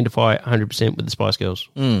identify 100% with the Spice Girls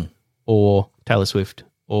or Taylor Swift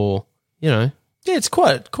or Yeah, it's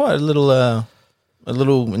quite a little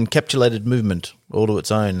encapsulated movement all to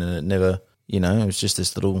its own, and it never, it was just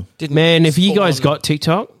this little. Didn't man. If you spawn- guys got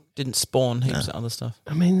TikTok, didn't spawn heaps of other stuff.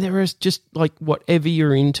 I mean, there is just like whatever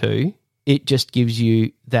you're into, it just gives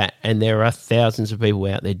you that. And there are thousands of people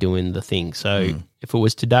out there doing the thing. So if it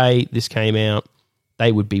was today, this came out,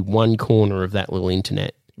 they would be one corner of that little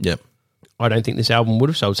internet. Yep. I don't think this album would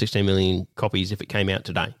have sold 16 million copies if it came out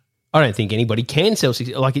today. I don't think anybody can sell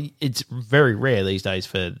 16. Like it's very rare these days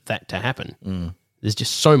for that to happen. There's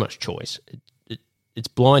just so much choice. It's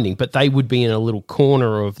blinding, but they would be in a little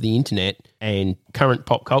corner of the internet and current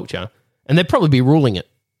pop culture, and they'd probably be ruling it.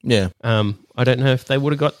 Yeah. I don't know if they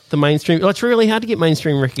would have got the mainstream. It's really hard to get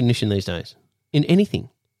mainstream recognition these days in anything.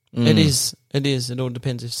 It is. It all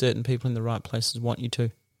depends if certain people in the right places want you to.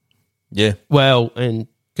 Yeah. Well, and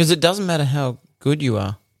Because it doesn't matter how good you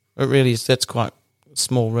are. It really is. That's quite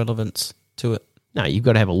small relevance to it. no, you've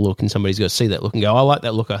got to have a look, and somebody's got to see that look and go, I like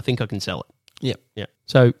that look. I think I can sell it. Yep. Yeah.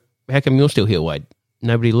 So how come you're still here, Wade?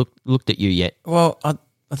 Nobody looked at you yet. Well, I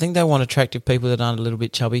think they want attractive people that aren't a little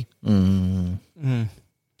bit chubby. Man,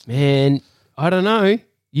 I don't know.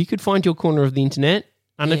 You could find your corner of the internet,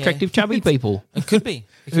 unattractive chubby people It could be.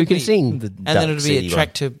 It who could can be. sing. And then it'll be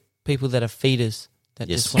attract to people that are feeders that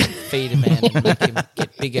Yes. just want to feed a man and make him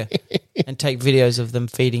get bigger and take videos of them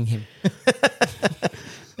feeding him.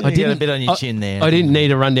 I did a bit on your chin there. I didn't need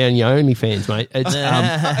to run down your OnlyFans, mate. It's,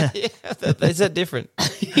 Is that different?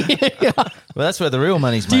 Well, that's where the real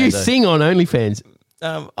money's do made. you though. sing on OnlyFans?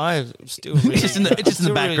 I still really, Just in the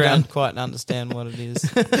really background. don't quite understand what it is.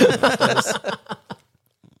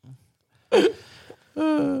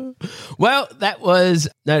 Well, that was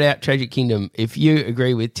no doubt Tragic Kingdom. If you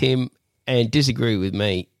agree with Tim and disagree with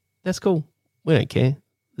me, that's cool. We don't care.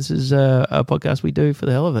 This is a podcast we do for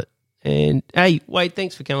the hell of it. And hey, Wade,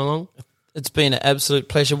 thanks for coming along. It's been an absolute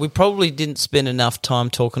pleasure. We probably didn't spend enough time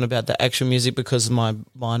talking about the actual music because my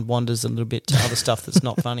mind wanders a little bit to other stuff that's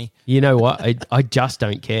not funny. You know what? I just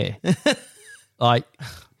don't care. Like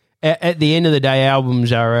at the end of the day,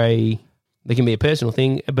 albums are they can be a personal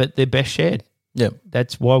thing, but they're best shared. Yeah.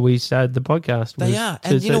 That's why we started the podcast. They was are.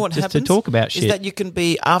 And you know what just happens? to talk about shit. Is that you can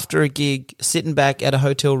be after a gig, sitting back at a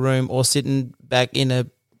hotel room or sitting back in a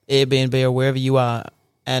Airbnb or wherever you are,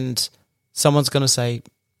 and someone's going to say,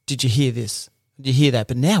 did you hear this? Did you hear that?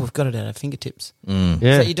 But now we've got it at our fingertips. yeah.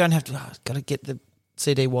 So you don't have to, got to get the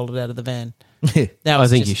CD wallet out of the van. Yeah. Now I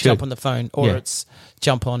it's think just you should. jump on the phone or Yeah. it's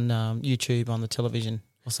jump on YouTube on the television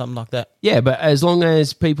or something like that. Yeah, but as long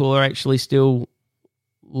as people are actually still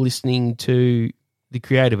listening to the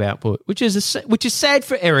creative output, which is sad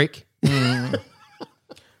for Eric,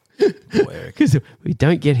 because we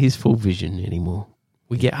don't get his full vision anymore.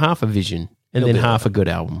 We get half a vision and then half a good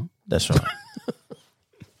album. That's right.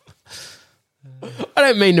 I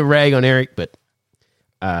don't mean to rag on Eric, but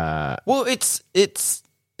Well, it's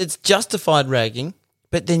justified ragging,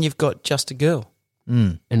 but then you've got Just a Girl.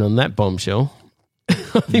 and on that bombshell, I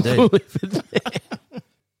think we'll leave it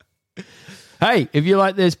there. Hey, if you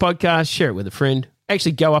like this podcast, share it with a friend.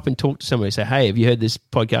 Actually, go up and talk to somebody. Say, hey, have you heard this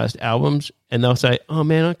podcast albums? And they'll say, oh,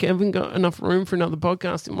 man, I haven't got enough room for another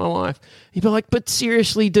podcast in my life. You'd be like, but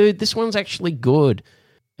seriously, dude, this one's actually good.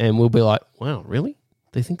 And we'll be like, wow, really?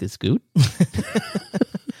 They think it's good?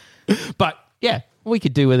 But, yeah, we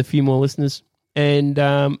could do with a few more listeners. And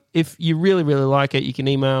if you really, really like it, you can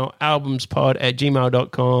email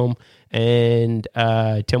albumspod@gmail.com and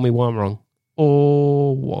tell me why I'm wrong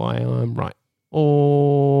or why I'm right.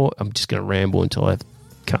 Or I'm just going to ramble until I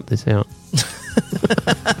cut this out.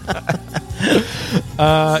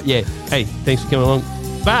 Yeah. Hey, thanks for coming along.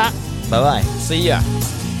 Bye. Bye-bye. See ya.